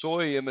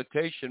soy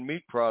imitation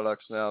meat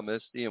products now,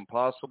 Misty,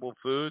 Impossible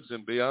Foods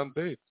and Beyond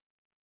Beef.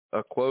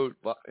 A quote,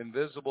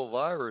 invisible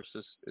virus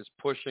is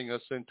pushing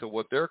us into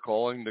what they're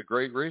calling the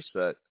Great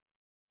Reset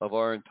of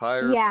our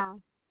entire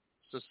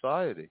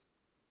society.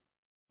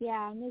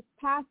 Yeah, and this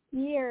past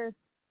year,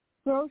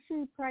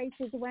 grocery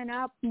prices went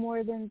up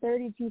more than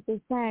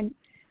 32%.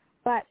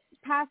 But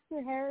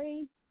Pastor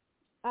Harry,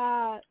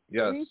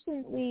 yes.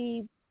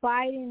 Recently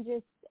Biden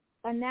just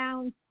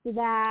announced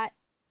that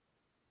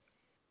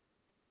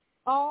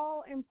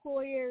all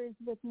employers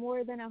with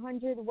more than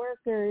 100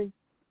 workers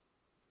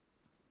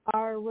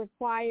are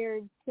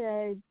required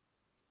to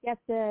get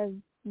the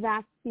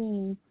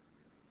vaccine.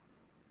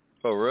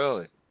 Oh,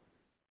 really?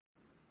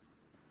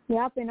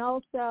 Yep, and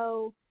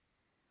also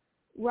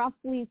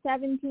roughly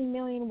 17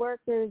 million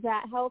workers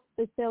at health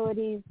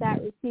facilities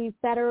that receive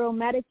federal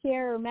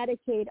Medicare or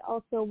Medicaid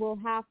also will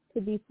have to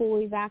be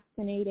fully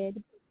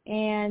vaccinated.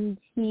 And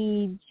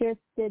he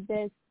just did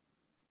this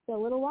a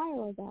little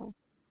while ago.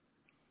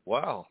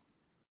 Wow.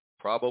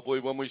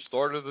 Probably when we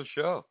started the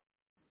show.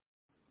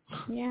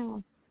 Yeah.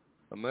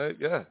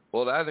 Yeah.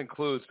 Well, that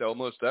includes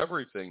almost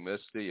everything,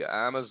 Misty.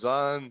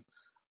 Amazon,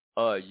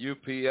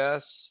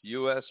 UPS,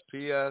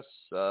 USPS,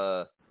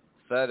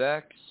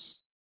 FedEx,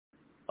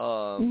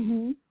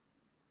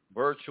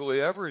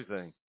 virtually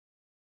everything.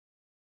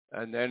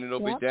 And then it'll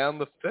be down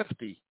to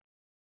 50.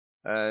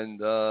 And,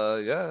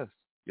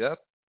 yep.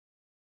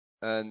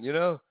 And, you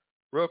know,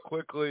 real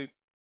quickly,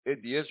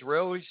 the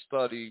Israeli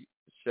study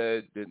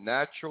said that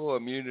natural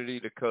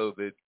immunity to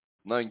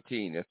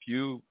COVID-19, if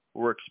you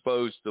were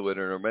exposed to it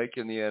and are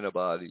making the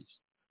antibodies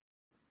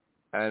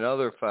and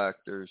other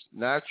factors,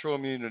 natural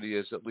immunity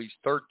is at least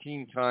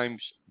 13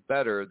 times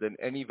better than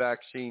any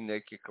vaccine they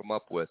could come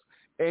up with.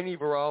 Any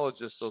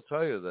virologist will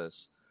tell you this,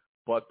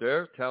 but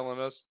they're telling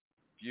us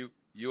you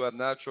have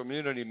natural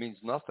immunity means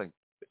nothing.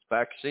 It's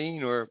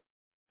vaccine or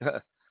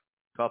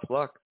tough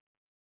luck.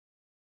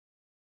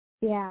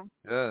 Yeah.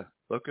 Yeah,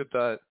 look at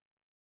that.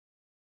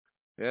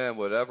 Yeah, and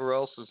whatever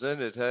else is in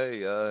it,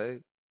 hey,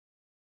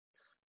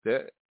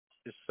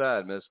 it's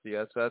sad, Misty.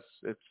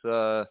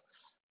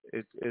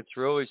 It's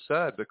really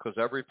sad because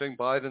everything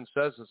Biden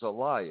says is a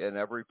lie, and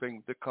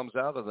everything that comes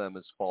out of them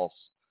is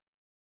false.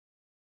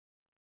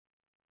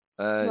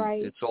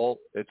 And it's all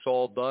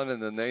done in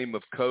the name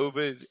of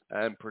COVID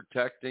and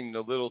protecting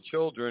the little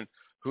children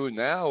who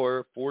now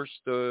are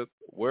forced to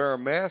wear a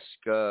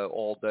mask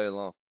all day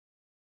long.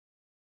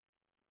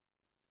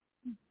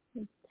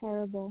 It's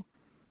terrible.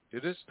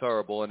 It is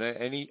terrible, and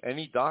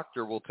any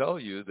doctor will tell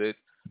you that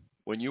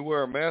when you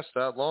wear a mask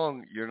that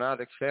long, you're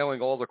not exhaling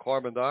all the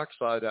carbon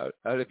dioxide out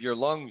of your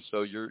lungs,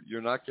 so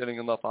you're not getting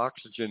enough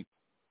oxygen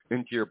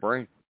into your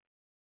brain.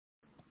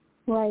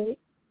 Right.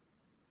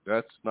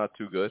 That's not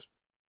too good.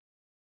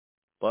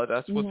 But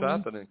that's what's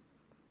happening.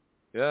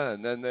 Yeah,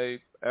 and then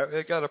they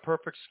got a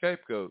perfect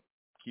scapegoat.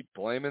 Keep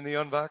blaming the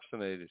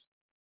unvaccinated.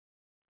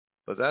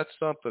 But that's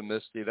something,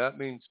 Misty. That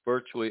means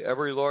virtually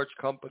every large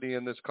company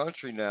in this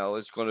country now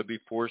is going to be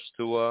forced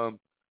to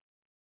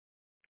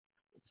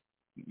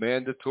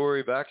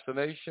mandatory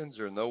vaccinations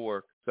or no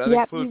work. Does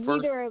that include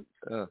first?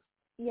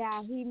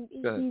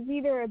 He's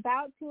either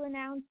about to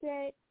announce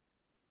it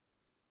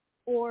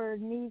or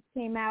news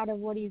came out of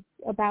what he's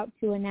about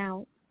to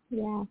announce.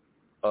 Yeah.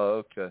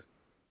 Oh, okay.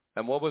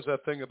 And what was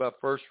that thing about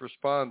first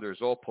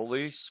responders? All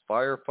police,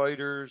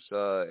 firefighters,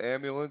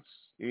 ambulance,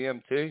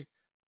 EMT,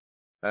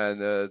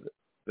 and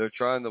they're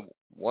trying to.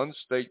 One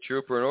state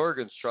trooper in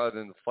Oregon's trying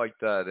to fight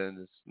that, and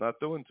it's not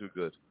doing too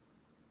good.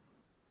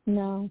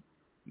 No.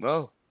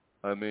 No,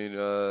 I mean,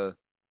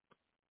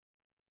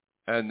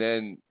 and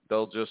then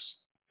they'll just,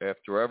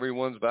 after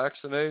everyone's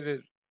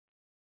vaccinated,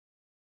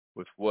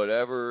 with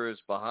whatever is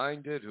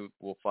behind it, who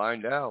we'll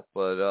find out.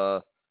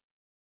 But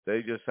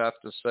they just have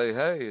to say,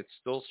 hey, it's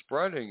still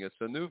spreading. It's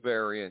a new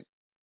variant.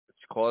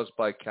 It's caused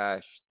by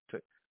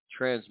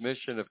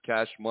transmission of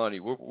cash money.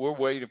 We're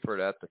waiting for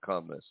that to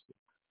come.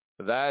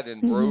 That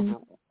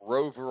and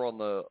Rover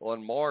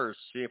on Mars,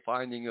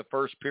 finding the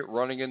first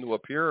running into a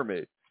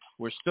pyramid.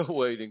 We're still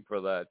waiting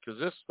for that because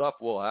this stuff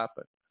will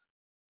happen.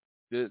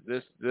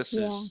 This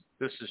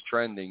is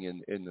trending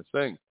in the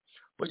thing.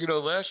 But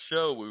last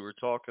show we were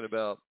talking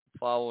about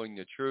following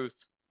the truth,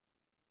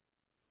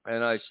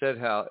 and I said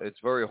how it's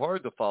very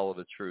hard to follow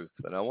the truth,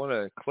 and I want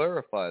to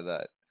clarify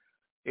that.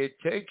 It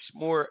takes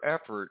more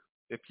effort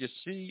if you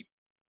see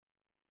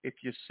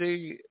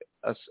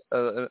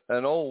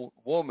an old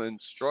woman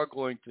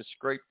struggling to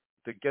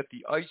get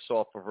the ice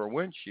off of her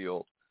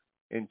windshield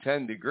in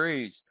 10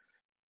 degrees.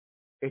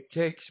 It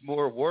takes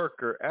more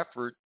work or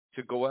effort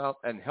to go out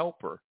and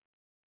help her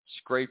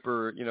scrape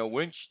her,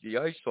 the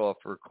ice off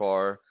her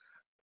car,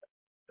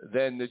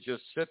 than to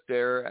just sit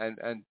there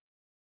and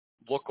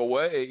look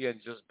away and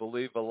just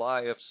believe a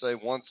lie of, say,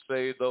 once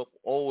saved,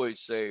 always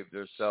saved.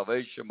 There's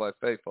salvation by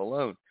faith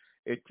alone.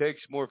 It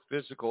takes more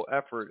physical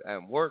effort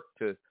and work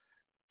to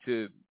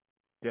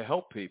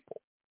help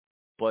people.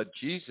 But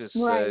Jesus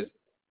said,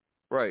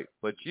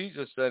 but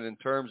Jesus said, in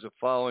terms of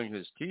following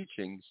his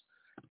teachings,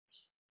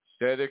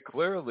 said it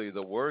clearly,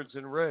 the words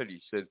in red.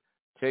 He said,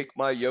 take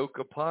my yoke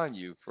upon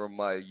you, for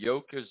my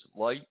yoke is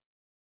light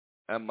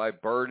and my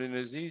burden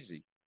is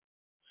easy.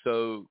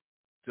 So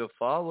to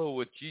follow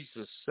what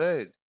Jesus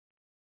said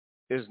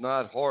is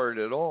not hard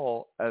at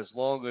all, as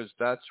long as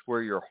that's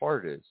where your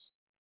heart is.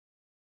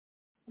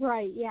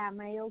 Right, yeah,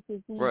 my yoke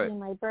is easy,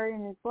 my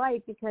burden is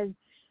light, because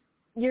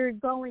you're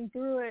going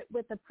through it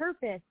with a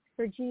purpose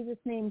for Jesus'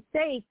 name's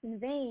sake in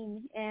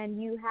vain,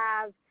 and you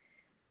have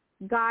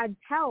God's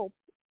help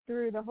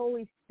through the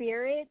Holy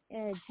Spirit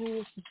and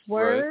Jesus'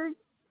 word,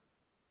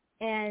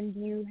 and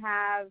you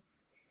have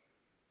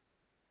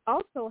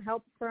also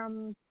help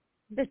from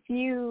the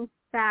few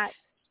that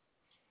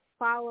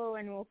follow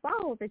and will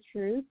follow the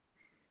truth.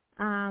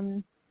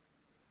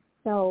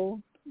 So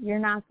you're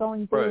not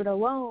going through it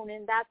alone,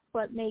 and that's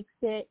what makes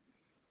it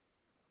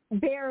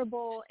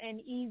bearable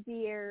and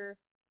easier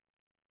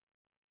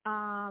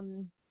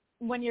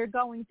when you're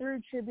going through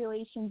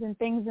tribulations and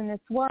things in this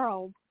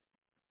world.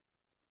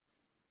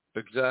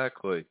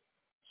 Exactly.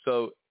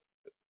 So,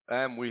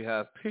 and we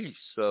have peace.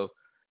 So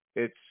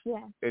it's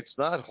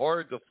not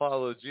hard to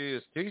follow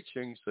Jesus'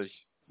 teachings.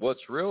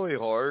 What's really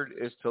hard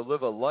is to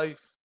live a life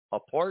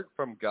apart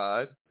from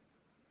God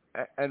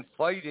and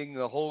fighting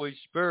the Holy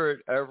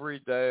Spirit every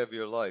day of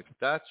your life.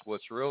 That's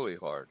what's really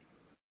hard.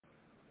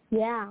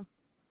 Yeah.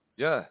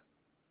 Yeah.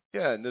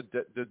 Yeah, and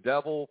the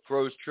devil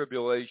throws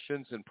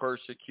tribulations and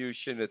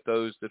persecution at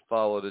those that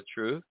follow the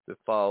truth, that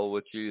follow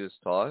what Jesus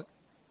taught.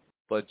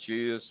 But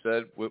Jesus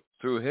said,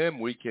 through him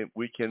we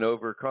can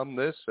overcome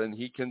this, and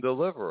he can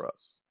deliver us.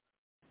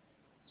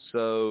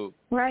 So,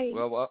 I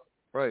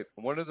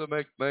wanted to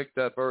make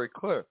that very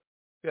clear.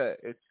 Yeah,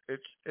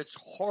 it's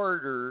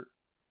harder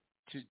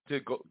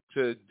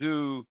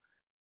to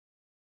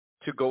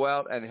go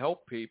out and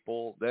help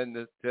people than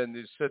to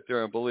sit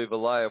there and believe a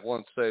lie of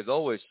once saved,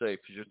 always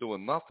saved, because you're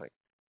doing nothing.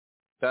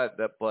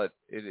 But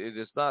it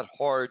is not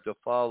hard to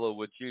follow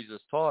what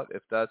Jesus taught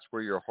if that's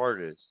where your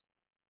heart is.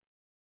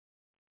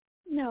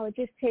 No, it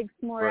just takes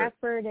more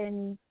effort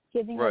and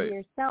giving of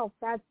yourself.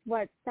 That's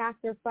what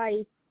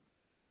sacrifice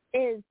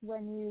is,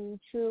 when you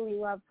truly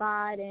love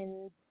God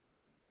and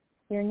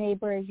your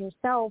neighbor as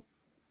yourself.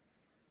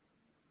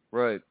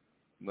 Right.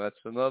 That's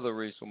another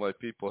reason why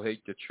people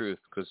hate the truth,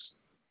 because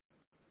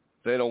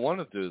they don't want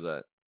to do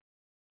that.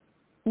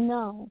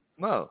 No,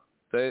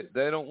 they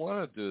don't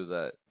want to do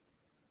that.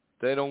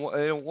 They don't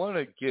want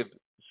to give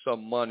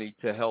some money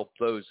to help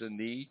those in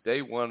need.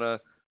 They want to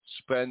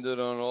spend it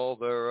on all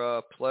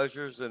their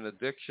pleasures and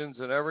addictions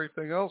and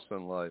everything else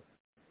in life.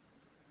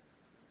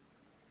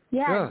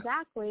 Yeah,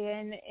 exactly.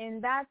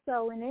 And that's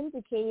an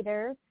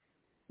indicator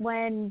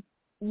when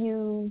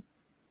you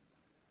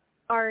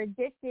are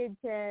addicted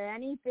to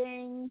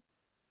anything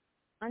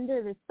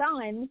under the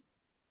sun.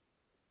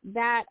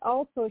 That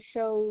also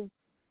shows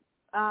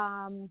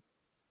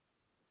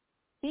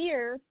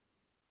fear,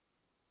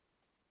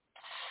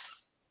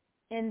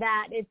 in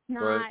that it's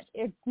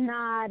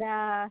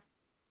not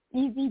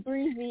easy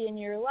breezy in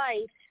your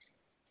life.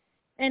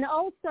 And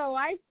also,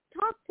 I've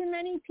talked to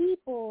many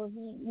people.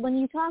 When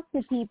you talk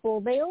to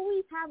people, they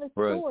always have a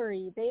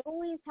story. They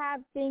always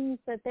have things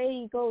that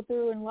they go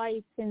through in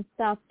life and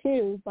stuff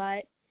too.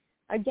 But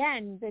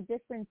again, the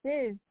difference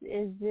is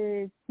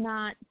it's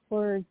not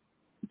for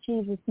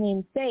Jesus'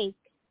 name's sake.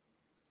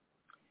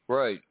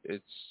 Right.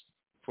 It's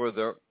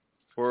for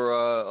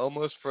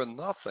almost for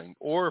nothing,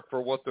 or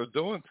for what they're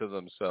doing to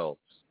themselves.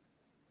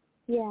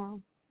 Yeah.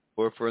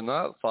 Or for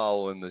not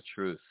following the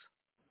truth.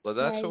 But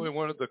that's right. what we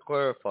wanted to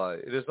clarify.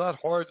 It is not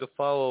hard to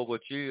follow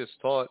what Jesus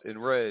taught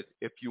and read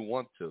if you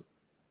want to.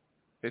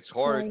 It's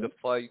hard right. to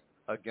fight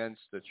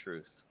against the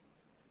truth.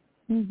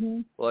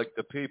 Mm-hmm. Like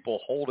the people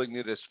holding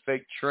to this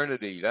fake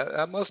Trinity.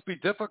 That must be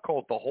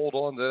difficult to hold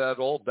on to that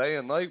all day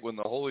and night when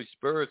the Holy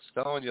Spirit's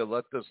telling you,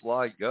 let this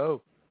lie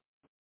go.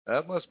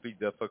 That must be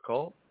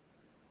difficult.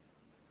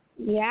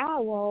 Yeah,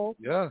 well,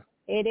 yeah,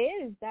 it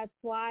is. That's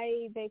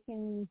why they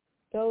can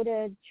go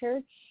to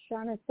church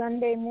on a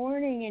Sunday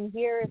morning and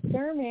hear a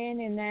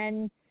sermon, and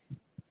then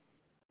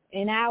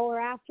an hour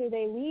after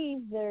they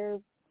leave, they're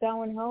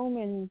going home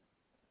and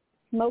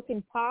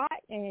smoking pot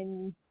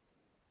and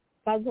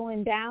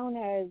guzzling down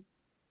a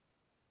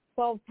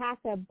 12-pack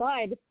of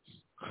Bud.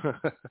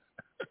 I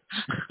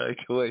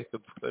can way to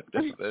put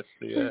that.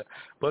 Yeah,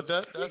 but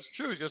that's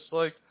true. Just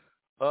like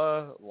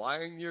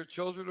lying to your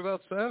children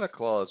about Santa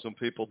Claus when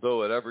people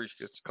do it.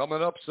 It's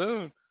coming up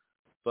soon.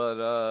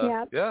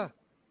 But yeah,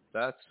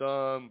 that's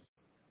hard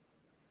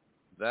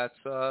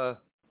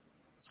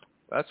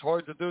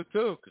to do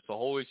too, because the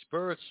Holy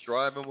Spirit's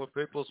striving with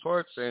people's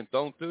hearts, saying,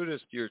 "Don't do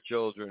this to your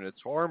children.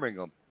 It's harming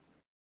them.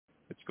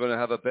 It's going to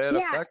have a bad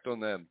effect on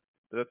them."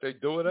 But if they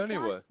do it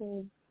anyway,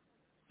 and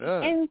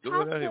do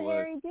Pastor it anyway.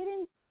 Harry,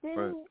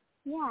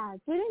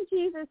 didn't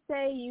Jesus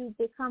say you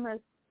become a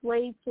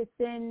slave to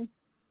sin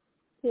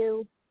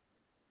too?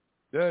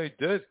 Yeah, he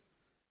did.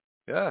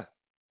 Yeah,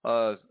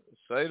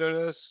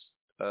 Satanists.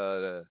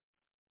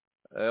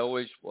 They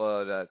always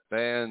that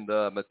band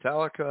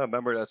Metallica.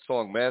 Remember that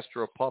song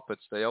 "Master of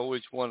Puppets"? They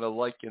always want to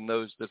liken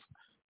those to,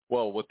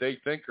 what they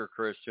think are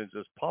Christians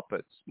as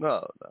puppets.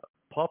 No.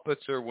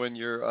 Puppets are when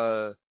you're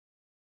a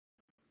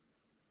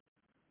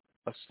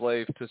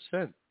slave to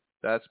sin.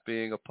 That's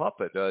being a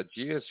puppet.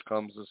 Jesus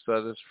comes to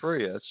set us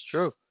free. That's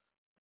true.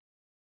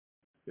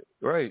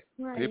 Right.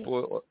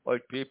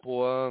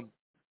 People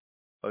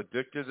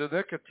addicted to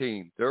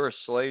nicotine. They're a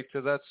slave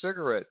to that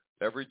cigarette.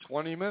 Every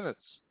 20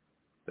 minutes,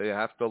 they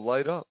have to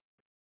light up.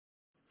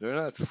 They're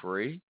not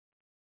free.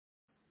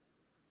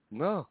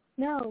 No.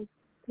 No,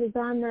 because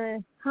on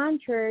the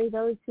contrary,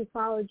 those who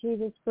follow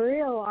Jesus for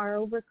real are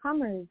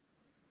overcomers.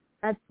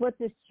 That's what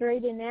the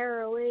straight and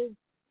narrow is.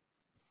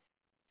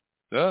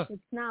 Yeah.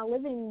 It's not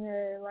living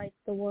like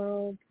the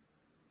world.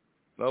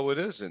 No, it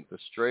isn't. The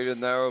straight and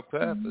narrow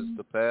path is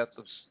the path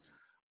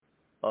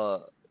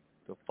of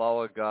to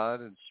follow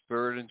God in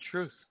spirit and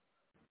truth.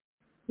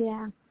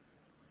 Yeah.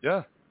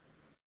 Yeah.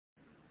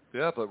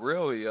 Yeah, but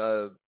really,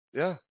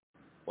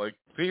 like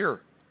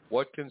fear.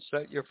 What can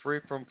set you free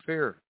from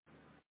fear?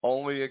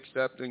 Only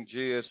accepting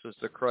Jesus as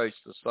the Christ,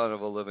 the Son of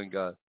a living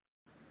God,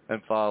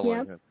 and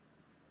following Him.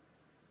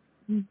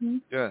 Mm-hmm.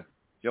 Yeah.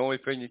 The only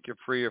thing that can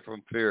free you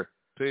from fear.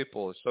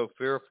 People are so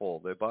fearful.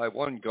 They buy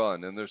one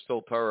gun and they're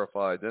still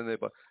terrified. Then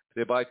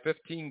they buy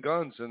 15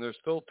 guns and they're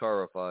still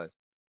terrified.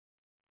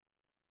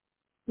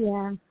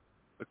 Yeah.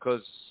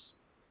 Because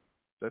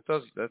that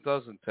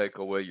doesn't take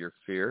away your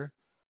fear.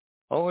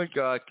 Only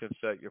God can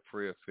set you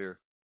free of fear.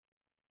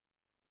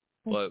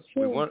 That's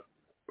true.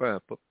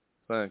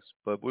 Thanks.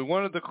 But we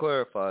wanted to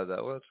clarify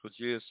that. Well, that's what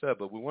Jesus said.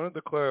 But we wanted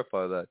to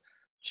clarify that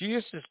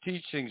Jesus'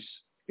 teachings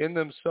in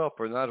themselves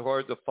are not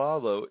hard to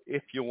follow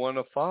if you want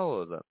to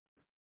follow them.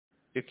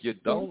 If you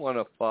don't want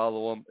to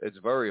follow them, it's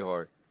very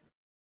hard.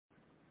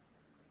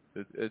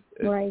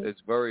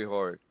 It's very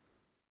hard.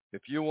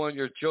 If you want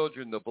your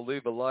children to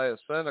believe a lie of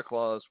Santa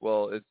Claus,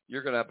 well,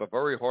 you're going to have a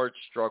very hard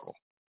struggle.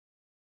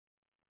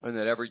 And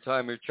then every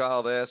time your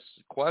child asks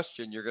a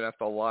question, you're going to have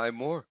to lie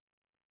more.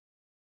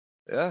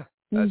 Yeah,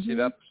 that's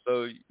it.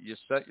 So you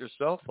set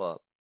yourself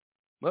up.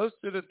 Most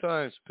of the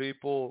times,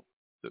 people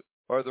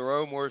are their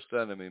own worst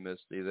enemy,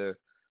 Misty. Their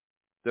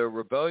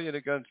rebellion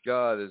against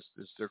God is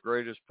their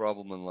greatest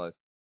problem in life.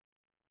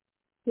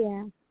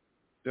 Yeah.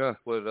 Yeah,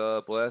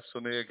 what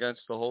blasphemy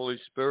against the Holy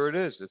Spirit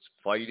is. It's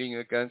fighting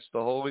against the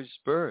Holy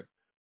Spirit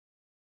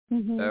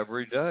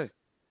every day.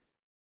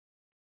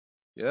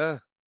 Yeah,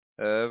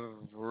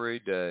 every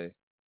day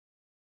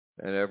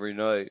and every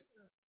night.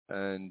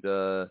 And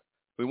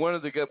we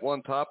wanted to get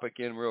one topic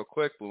in real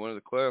quick. We wanted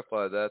to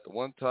clarify that. The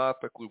one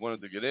topic we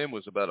wanted to get in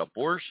was about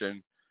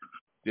abortion.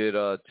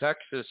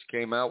 Texas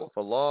came out with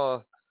a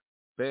law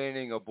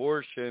banning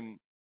abortion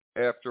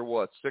after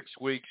 6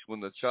 weeks when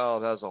the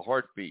child has a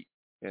heartbeat,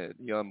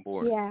 the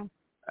unborn. Yeah.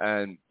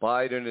 And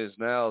Biden has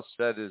now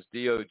set his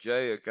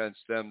DOJ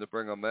against them to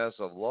bring a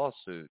massive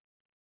lawsuit.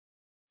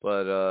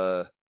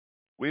 But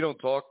we don't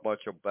talk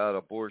much about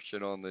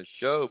abortion on this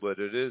show, but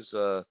it is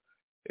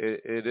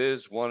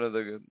one of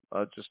the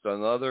just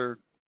another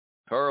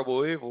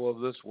terrible evil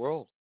of this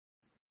world.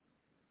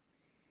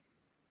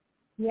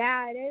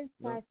 Yeah, it is,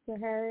 Pastor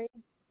Harry.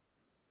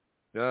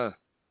 Yeah.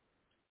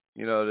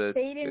 You know that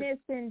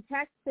Satanists in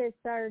Texas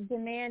are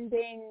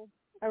demanding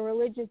a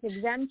religious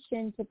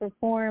exemption to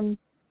perform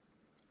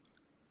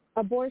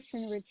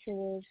abortion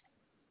rituals.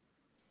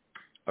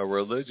 A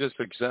religious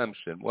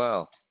exemption.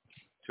 Wow.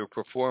 To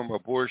perform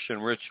abortion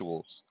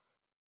rituals.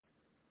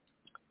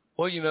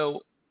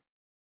 Well,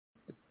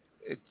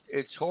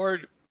 it's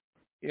hard.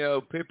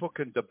 People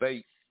can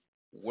debate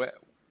when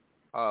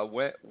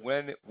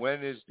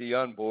is the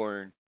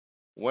unborn,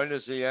 when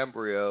is the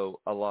embryo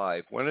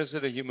alive, when is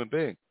it a human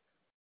being?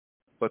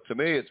 But to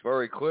me, it's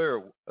very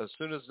clear. As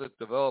soon as it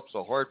develops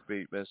a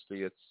heartbeat,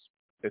 Misty,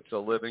 it's a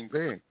living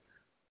being.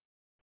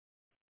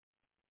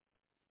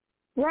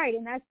 Right,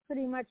 and that's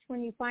pretty much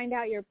when you find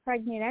out you're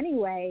pregnant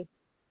anyway.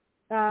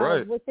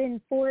 Right. Within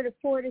 4 to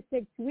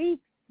 6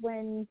 weeks,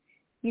 when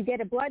you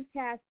get a blood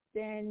test,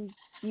 and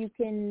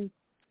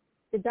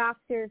the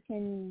doctor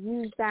can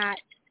use that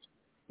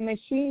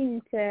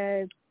machine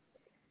to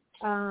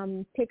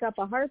pick up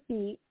a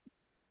heartbeat.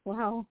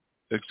 Wow.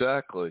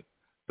 Exactly,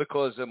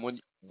 because then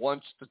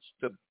once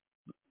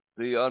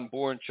the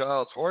unborn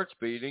child's heart's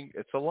beating,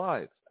 it's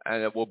alive,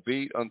 and it will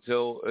beat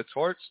until its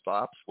heart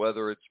stops,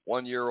 whether it's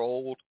 1 year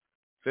old,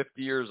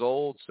 50 years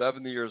old,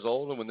 70 years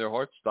old, and when their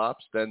heart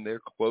stops, then they're,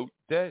 quote,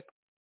 dead.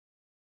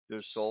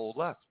 There's soul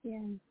left.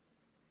 Yeah.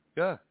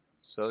 Yeah.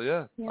 So,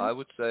 yeah. I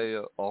would say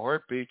a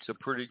heartbeat's a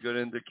pretty good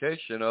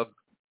indication of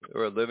a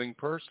living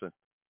person.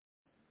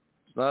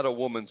 It's not a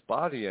woman's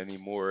body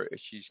anymore.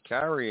 She's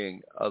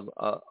carrying a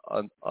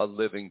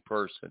living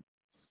person.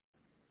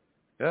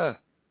 Yeah.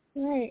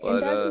 Right. But,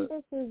 and doesn't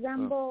this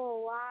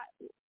resemble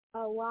a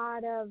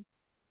lot of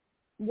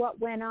what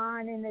went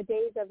on in the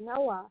days of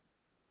Noah?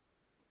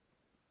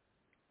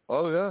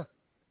 Oh, yeah.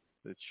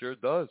 It sure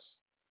does.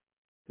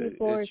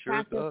 People are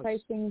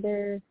sacrificing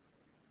their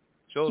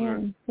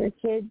children. Their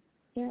kids.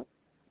 Yep.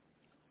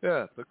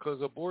 Yeah,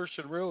 because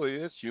abortion really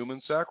is human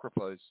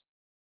sacrifice.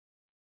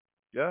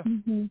 Yeah.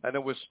 Mm-hmm. And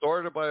it was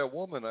started by a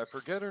woman. I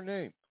forget her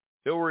name.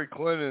 Hillary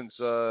Clinton's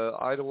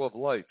idol of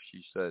life,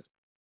 she said.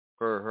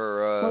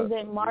 Was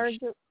it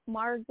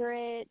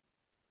Margaret?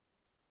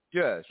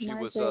 Yeah, she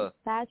was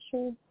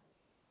Thatcher?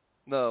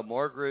 No,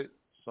 Margaret.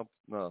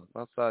 No,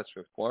 not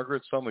Thatcher.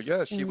 Margaret Summer.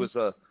 Yeah, she was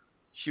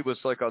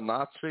like a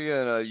Nazi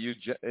and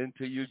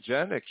into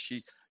eugenics.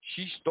 She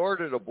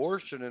started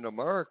abortion in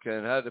America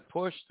and had to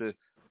push to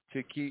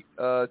keep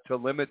to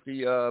limit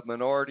the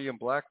minority and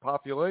black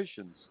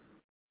populations.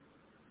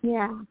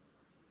 Yeah.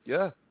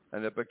 Yeah,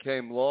 and it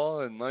became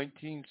law in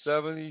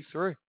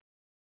 1973,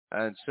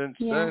 and since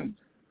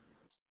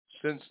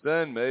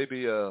then,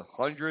 maybe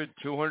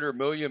 200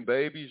 million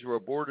babies were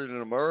aborted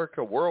in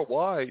America.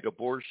 Worldwide,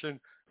 abortion,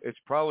 it's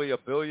probably 1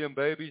 billion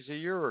babies a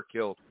year are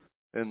killed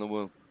in the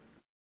womb.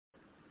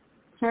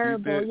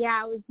 Terrible.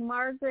 Yeah, it was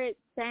Margaret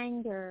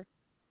Sanger.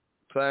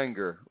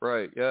 Sanger,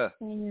 right, yeah.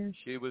 Sanger.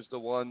 She was the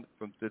one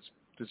that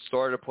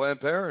started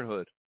Planned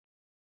Parenthood.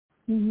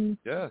 Mm-hmm.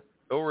 Yeah.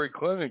 Hillary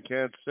Clinton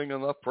can't sing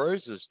enough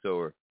praises to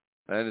her.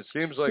 And it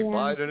seems like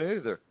Biden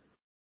either.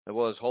 It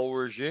was whole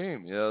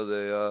regime. They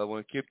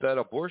want to keep that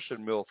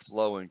abortion mill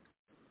flowing.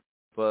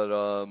 But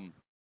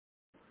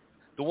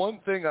the one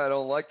thing I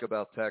don't like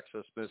about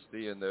Texas,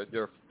 Misty, and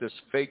this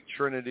fake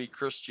Trinity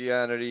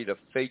Christianity, the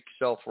fake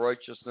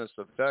self-righteousness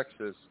of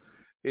Texas,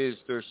 is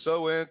they're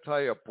so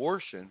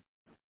anti-abortion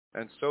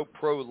and so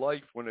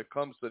pro-life when it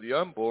comes to the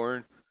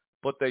unborn,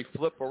 but they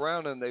flip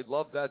around and they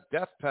love that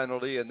death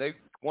penalty, and they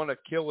want to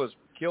kill.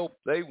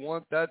 They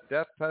want that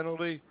death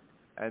penalty,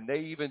 and they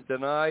even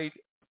denied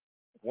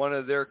one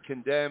of their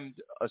condemned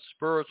a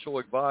spiritual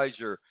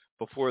advisor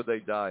before they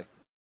die.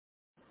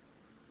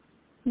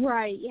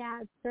 Right.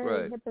 Yeah, it's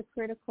very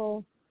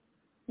hypocritical.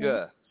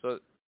 Yeah. So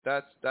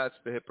that's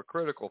the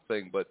hypocritical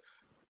thing. But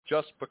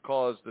just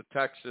because the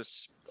Texas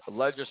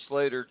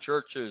legislator,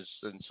 churches,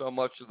 and so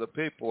much of the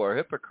people are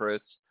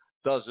hypocrites,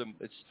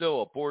 it's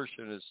still,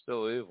 abortion is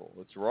still evil.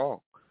 It's wrong.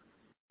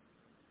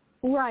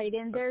 Right,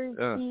 and there's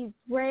these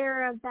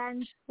rare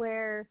events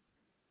where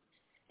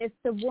if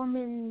the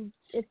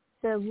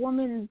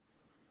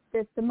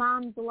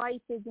mom's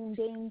life is in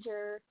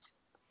danger,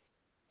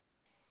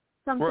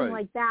 something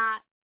like that,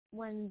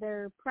 when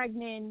they're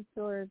pregnant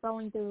or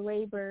going through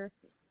labor,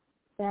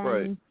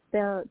 then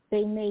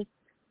they make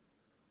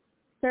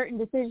certain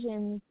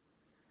decisions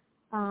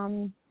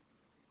to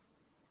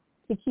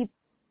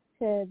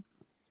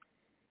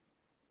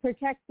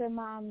protect the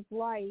mom's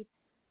life.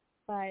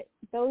 But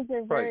those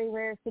are very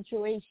rare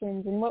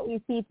situations, and what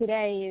we see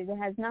today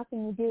has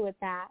nothing to do with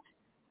that.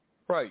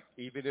 Right.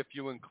 Even if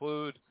you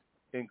include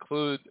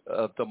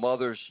the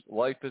mother's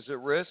life is at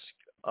risk,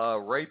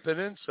 rape and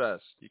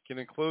incest, you can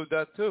include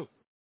that too,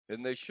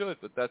 and they should.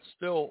 But that's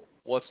still,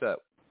 what's that?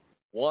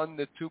 1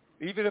 to 2.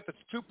 Even if it's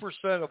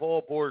 2% of all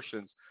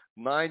abortions,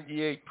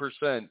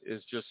 98%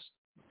 is just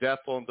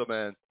death on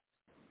demand.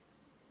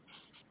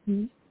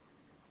 Mm-hmm.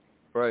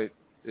 Right.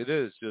 It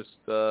is just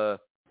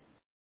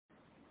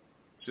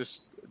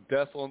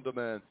death on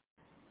demand.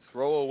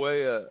 Throw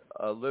away a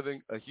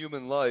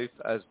human life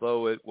as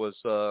though it was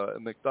a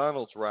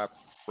McDonald's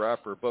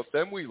wrapper. But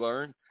then we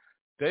learn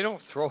they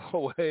don't throw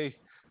away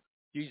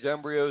these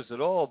embryos at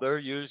all. They're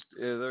used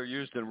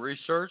in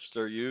research.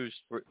 They're used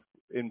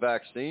in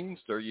vaccines.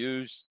 They're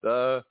used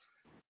to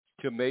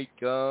to make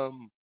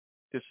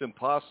this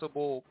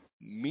impossible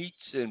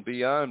meats and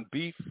beyond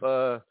beef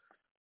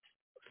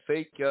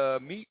fake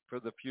meat for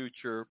the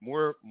future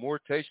more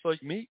taste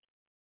like meat.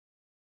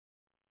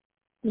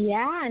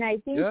 Yeah, and I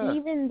think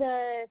even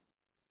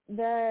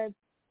the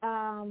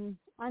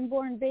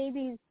unborn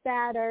babies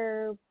that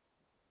are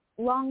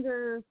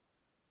longer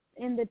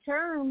in the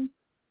term,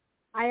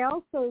 I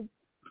also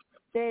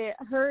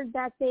heard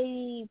that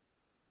they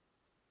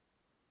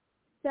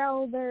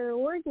sell their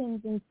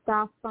organs and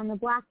stuff on the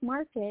black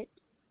market.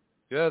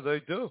 Yeah,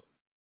 they do.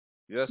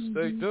 Yes,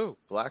 they do.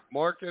 Black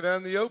market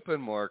and the open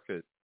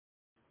market.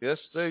 Yes,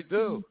 they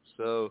do.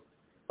 So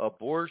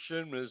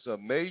abortion is a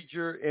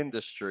major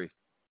industry.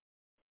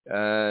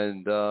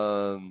 And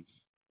the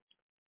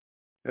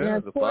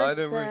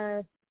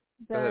Biden...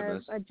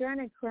 the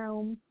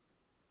adrenochrome.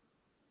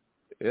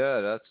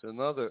 Yeah, that's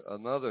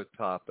another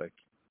topic.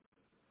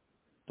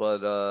 But,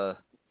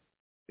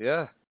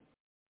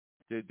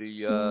 did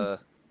the...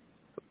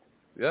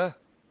 Yeah.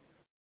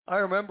 I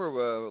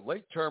remember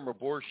late-term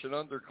abortion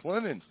under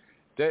Clinton.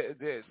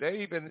 They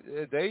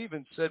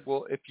even said,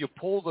 well, if you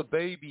pull the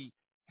baby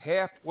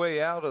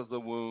halfway out of the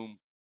womb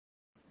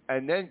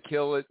and then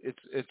kill it,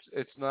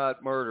 it's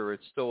not murder.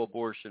 It's still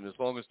abortion as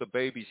long as the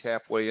baby's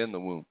halfway in the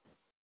womb.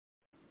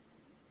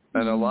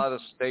 And a lot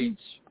of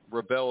states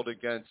rebelled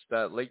against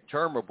that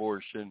late-term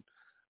abortion,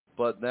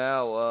 but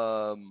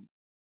now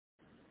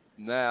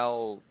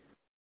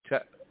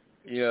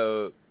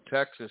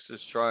Texas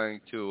is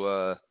trying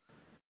to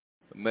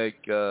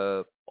make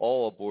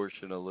all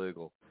abortion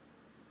illegal.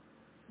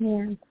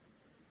 Yeah.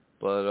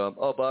 But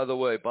by the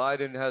way,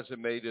 Biden hasn't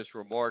made his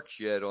remarks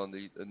yet on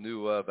the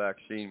new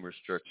vaccine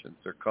restrictions.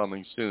 They're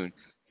coming soon.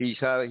 He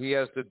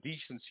has the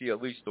decency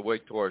at least to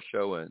wait till our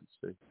show ends.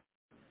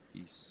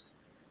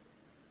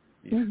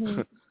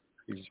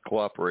 He's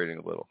cooperating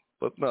a little.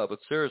 But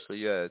seriously,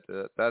 yeah,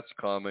 that's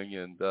coming,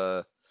 and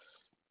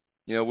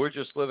we're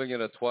just living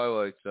in a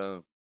twilight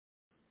zone.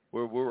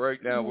 We're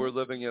right now we're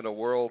living in a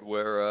world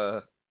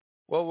where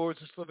we're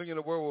just living in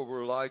a world where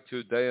we're lied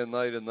to day and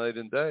night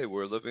and day.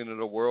 We're living in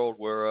a world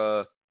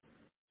where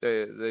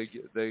they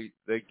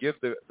give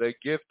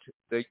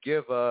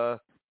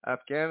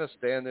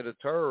Afghanistan to the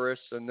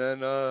terrorists, and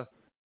then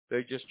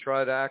they just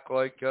try to act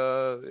like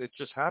it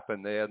just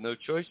happened. They had no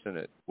choice in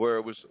it, where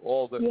it was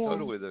all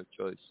totally their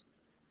choice.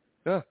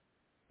 Yeah.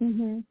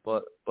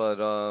 But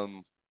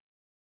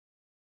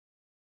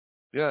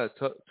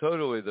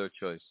totally their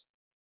choice.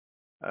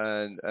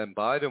 And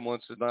Biden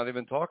wants to not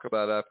even talk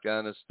about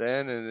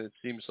Afghanistan, and it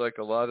seems like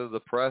a lot of the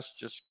press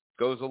just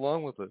goes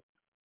along with it.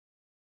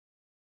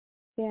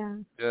 Yeah.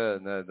 Yeah,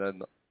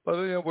 but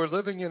we're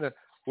living in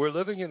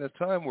a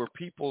time where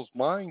people's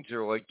minds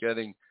are like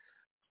getting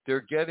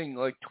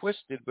like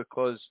twisted,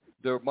 because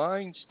their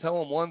minds tell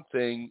them one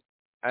thing,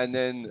 and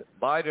then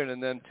Biden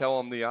and them tell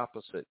them the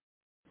opposite.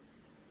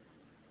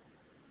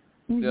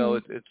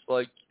 It's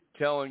like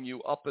telling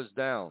you up is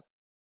down.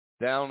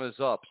 Down is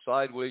up,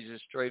 sideways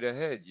is straight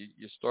ahead.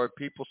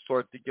 People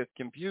start to get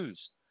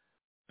confused,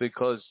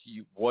 because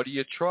what do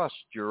you trust?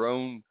 Your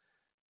own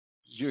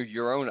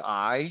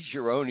eyes,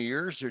 your own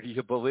ears, or do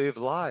you believe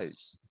lies?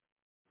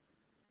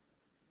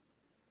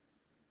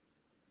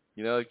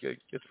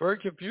 It's very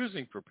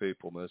confusing for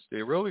people, Misty.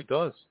 It really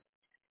does.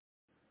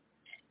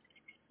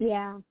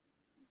 Yeah.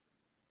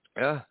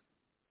 Yeah.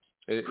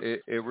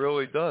 It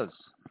really does.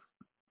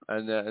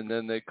 And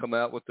then they come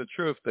out with the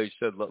truth. They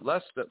said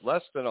less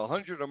than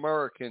 100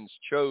 Americans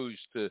chose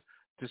to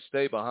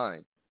stay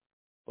behind.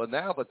 But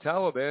now the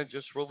Taliban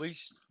just released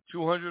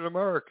 200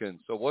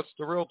 Americans. So what's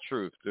the real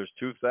truth? There's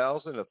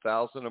 2,000,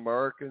 1,000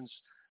 Americans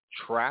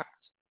trapped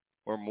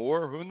or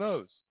more? Who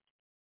knows?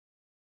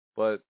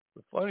 But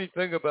the funny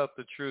thing about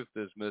the truth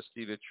is,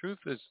 Misty, the truth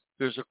is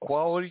there's a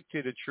quality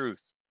to the truth.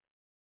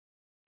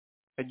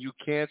 And you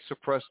can't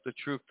suppress the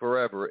truth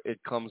forever.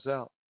 It comes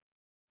out.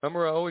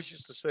 Remember, I always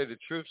used to say the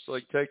truth's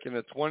like taking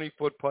a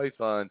 20-foot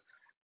python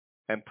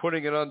and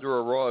putting it under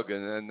a rug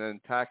and then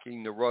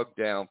tacking the rug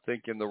down,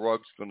 thinking the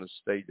rug's going to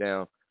stay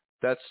down.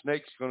 That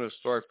snake's going to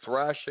start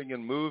thrashing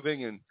and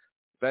moving, and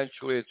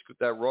eventually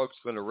that rug's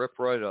going to rip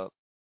right up.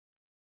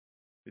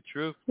 The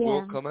truth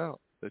will come out.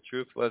 The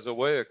truth has a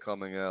way of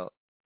coming out.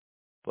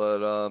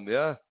 But,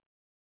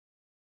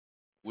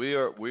 we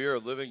are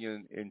living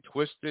in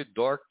twisted,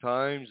 dark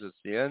times. It's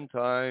the end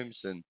times,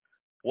 and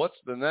what's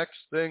the next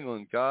thing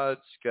on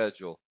God's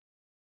schedule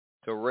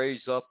to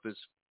raise up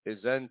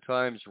his end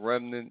times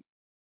remnant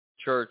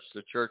church,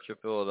 the Church of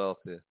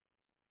Philadelphia?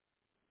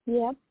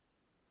 Yep.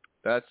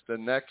 That's the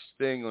next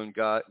thing on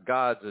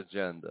God's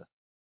agenda.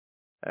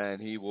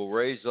 And he will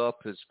raise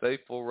up his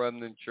faithful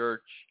remnant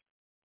church.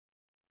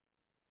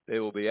 They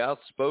will be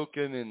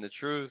outspoken in the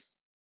truth.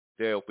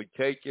 They'll be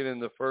taken in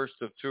the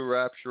first of two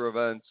rapture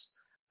events.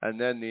 And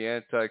then the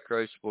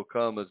Antichrist will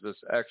come as this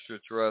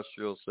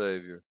extraterrestrial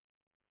savior.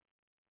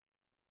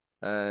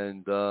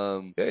 And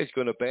he's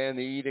going to ban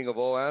the eating of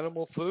all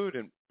animal food,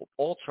 and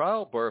all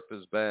childbirth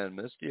is banned,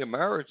 Misty, and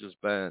marriage is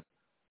banned.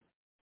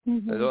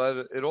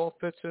 It all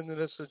fits into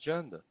this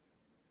agenda.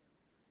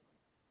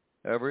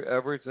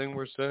 Everything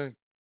we're seeing,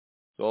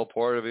 it's all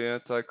part of the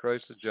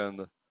Antichrist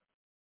agenda.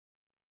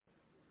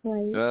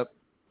 Right. Yep.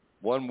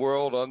 One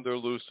world under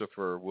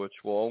Lucifer, which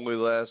will only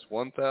last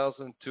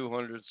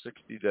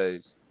 1,260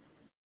 days.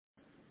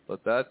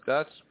 But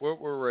that's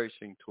what we're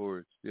racing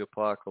towards, the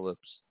apocalypse.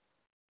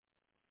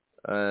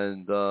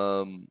 And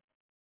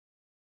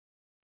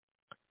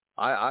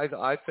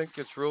I think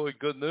it's really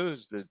good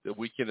news that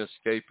we can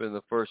escape in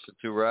the first of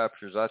two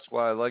raptures. That's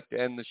why I like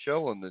to end the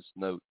show on this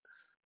note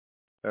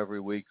every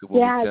week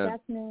when we can. Yeah,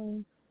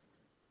 definitely.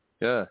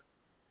 Yeah.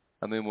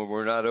 I mean, when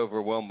we're not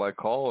overwhelmed by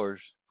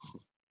callers.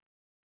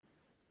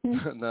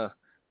 No,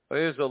 it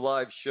is a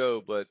live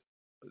show, but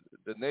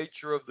the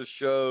nature of the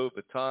show,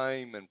 the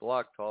time, and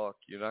Block Talk,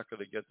 you're not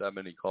going to get that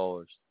many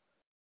callers.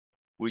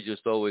 We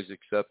just always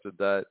accepted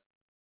that.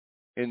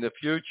 In the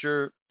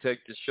future,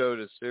 take the show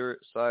to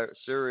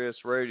Sirius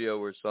Radio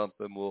or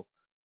something. We'll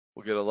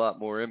get a lot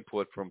more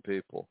input from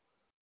people.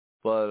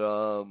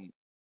 But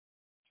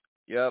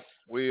yep,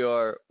 we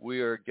are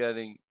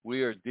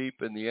deep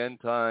in the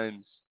end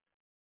times.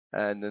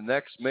 And the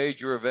next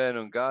major event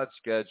on God's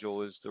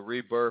schedule is the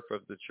rebirth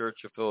of the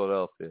Church of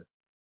Philadelphia.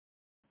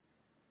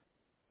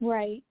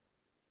 Right.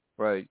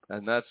 Right.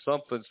 And that's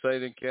something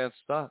Satan can't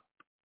stop.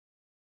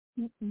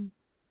 Mm-mm.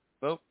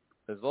 Nope.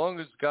 As long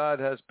as God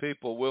has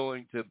people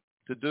willing to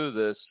do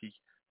this,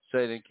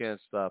 Satan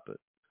can't stop it.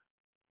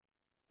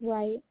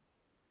 Right.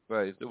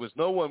 Right. If there was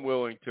no one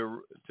willing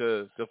to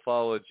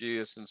follow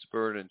Jesus in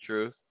spirit and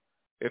truth,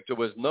 if there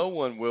was no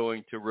one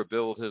willing to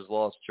rebuild his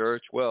lost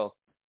church, well,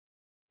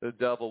 the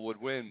devil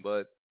would win,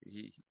 but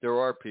there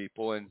are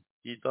people, and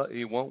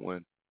he won't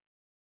win.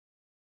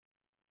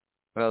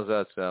 How's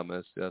that sound,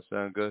 Miss? Does that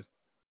sound good?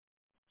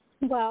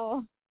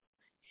 Well,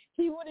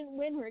 he wouldn't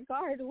win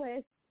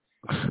regardless,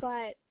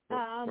 but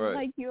right.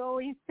 like you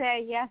always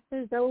say, yes,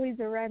 there's always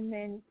a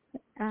remnant.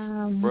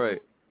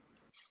 Right.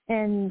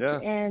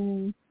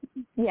 And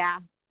yeah.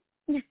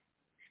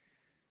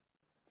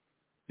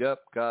 Yep,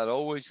 God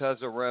always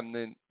has a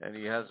remnant, and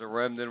he has a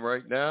remnant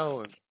right now,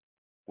 and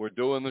we're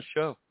doing the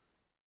show.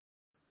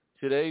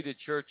 Today, the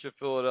Church of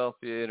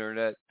Philadelphia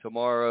Internet.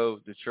 Tomorrow,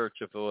 the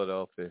Church of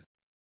Philadelphia.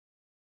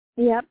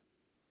 Yep.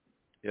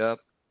 Yep.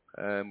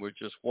 And we're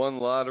just one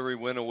lottery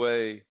win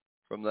away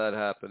from that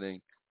happening.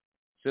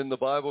 It's in the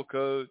Bible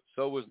code.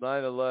 So was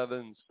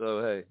 9/11.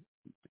 So, hey,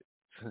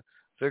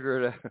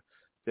 figure it out.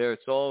 There,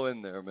 it's all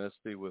in there,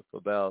 Misty, with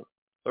about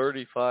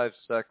 35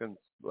 seconds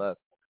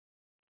left.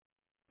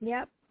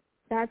 Yep.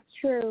 That's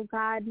true.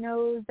 God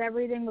knows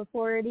everything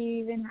before it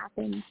even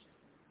happens.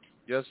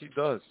 Yes, he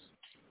does.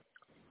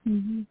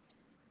 Mm-hmm.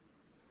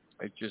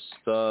 It just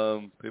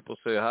people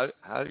say,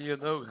 how do you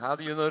know? How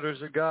do you know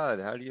there's a God?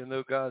 How do you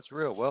know God's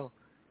real? Well,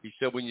 he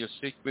said, when you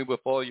seek me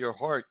with all your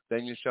heart,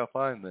 then you shall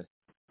find me.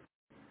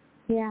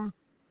 Yeah.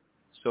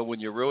 So when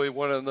you really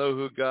want to know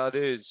who God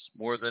is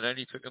more than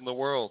anything in the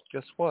world,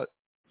 guess what?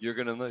 You're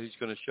going to know. He's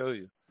going to show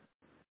you.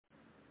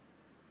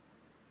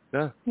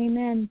 Yeah.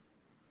 Amen.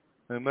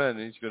 Amen.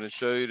 He's going to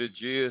show you that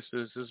Jesus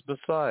is his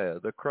Messiah,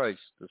 the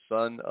Christ, the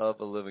Son of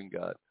a living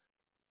God.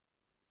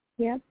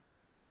 Yep.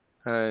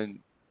 And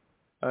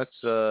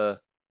that's a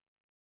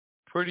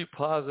pretty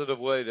positive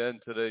way to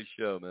end today's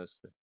show,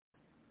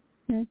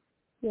 Mister.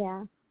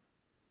 Yeah.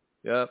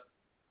 Yep.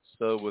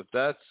 So with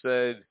that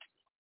said,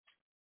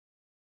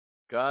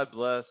 God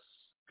bless,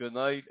 good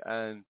night,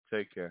 and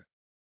take care.